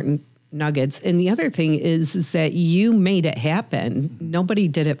important nuggets. And the other thing is that you made it happen. Mm-hmm. Nobody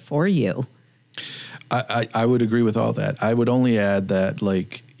did it for you. I would agree with all that. I would only add that,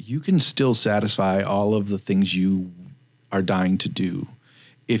 you can still satisfy all of the things you are dying to do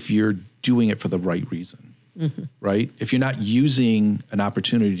if you're doing it for the right reason. right? If you're not using an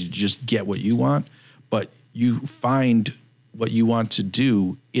opportunity to just get what you want, but you find what you want to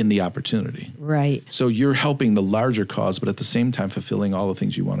do in the opportunity. Right. So you're helping the larger cause, but at the same time fulfilling all the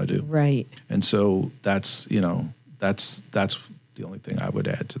things you want to do. Right. And so that's the only thing I would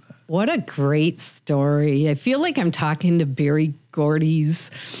add to that. What a great story. I feel like I'm talking to Berry Gordy's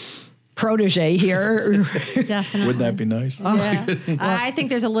protege here. Definitely. Wouldn't that be nice? Yeah. I think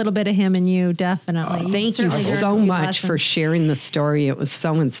there's a little bit of him in you, definitely. Thank you so much for sharing the story. It was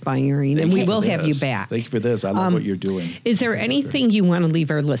so inspiring. And we will have you back. Thank you for this. I love what you're doing. Is there anything you want to leave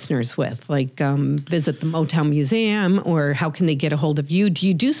our listeners with? Like visit the Motown Museum, or how can they get a hold of you? Do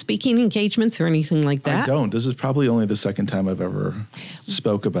you do speaking engagements or anything like that? I don't. This is probably only the second time I've ever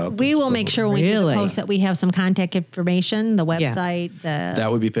spoke about this. We will make sure when we do the post that we have some contact information, the website,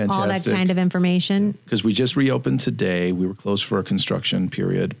 that would be fantastic. All that kind of information. Because we just reopened today. We were closed for a construction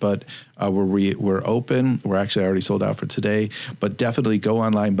period, but we're open. We're actually already sold out for today, but definitely go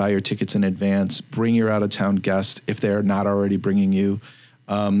online, buy your tickets in advance, bring your out-of-town guests if they're not already bringing you.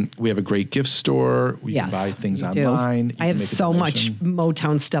 We have a great gift store. We can buy things online. I have so much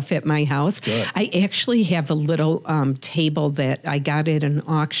Motown stuff at my house. Good. I actually have a little table that I got at an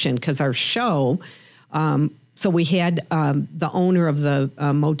auction because our show, so we had the owner of the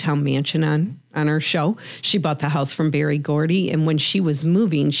Motown Mansion on our show. She bought the house from Berry Gordy, and when she was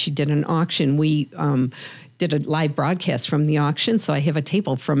moving, she did an auction. We did a live broadcast from the auction, so I have a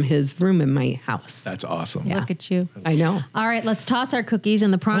table from his room in my house. That's awesome. Yeah. Look at you. I know. All right, let's toss our cookies,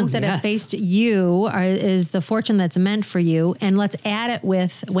 and the prongs that have faced you is the fortune that's meant for you, and let's add it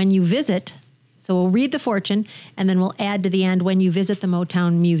with when you visit. So we'll read the fortune, and then we'll add to the end when you visit the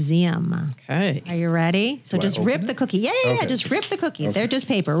Motown Museum. Okay. Are you ready? So just rip the cookie. Yeah. Just rip the cookie. Okay. They're just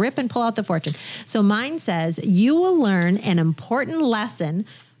paper. Rip and pull out the fortune. So mine says, you will learn an important lesson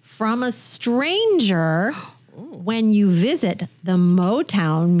from a stranger when you visit the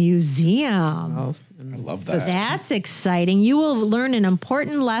Motown Museum. Oh, I love that. That's exciting. You will learn an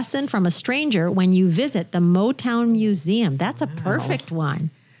important lesson from a stranger when you visit the Motown Museum. That's a perfect one.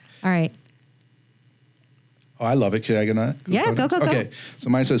 All right. Oh, I love it. Can I go on? Go. Okay.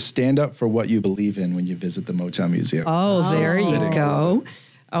 So mine says, stand up for what you believe in when you visit the Motown Museum. Oh, there you go.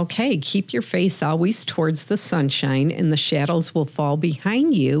 Okay. Keep your face always towards the sunshine, and the shadows will fall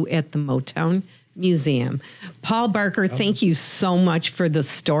behind you at the Motown Museum. Paul Barker, thank you so much for the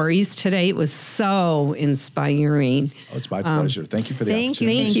stories today. It was so inspiring. Oh, it's my pleasure. Thank you for the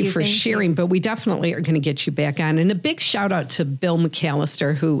opportunity. Thank you for sharing, but we definitely are going to get you back on. And a big shout out to Bill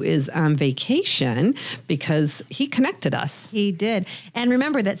McAllister, who is on vacation, because he connected us. He did. And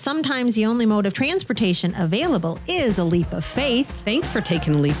remember that sometimes the only mode of transportation available is a leap of faith. Thanks for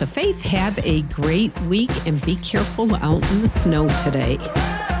taking a leap of faith. Have a great week, and be careful out in the snow today.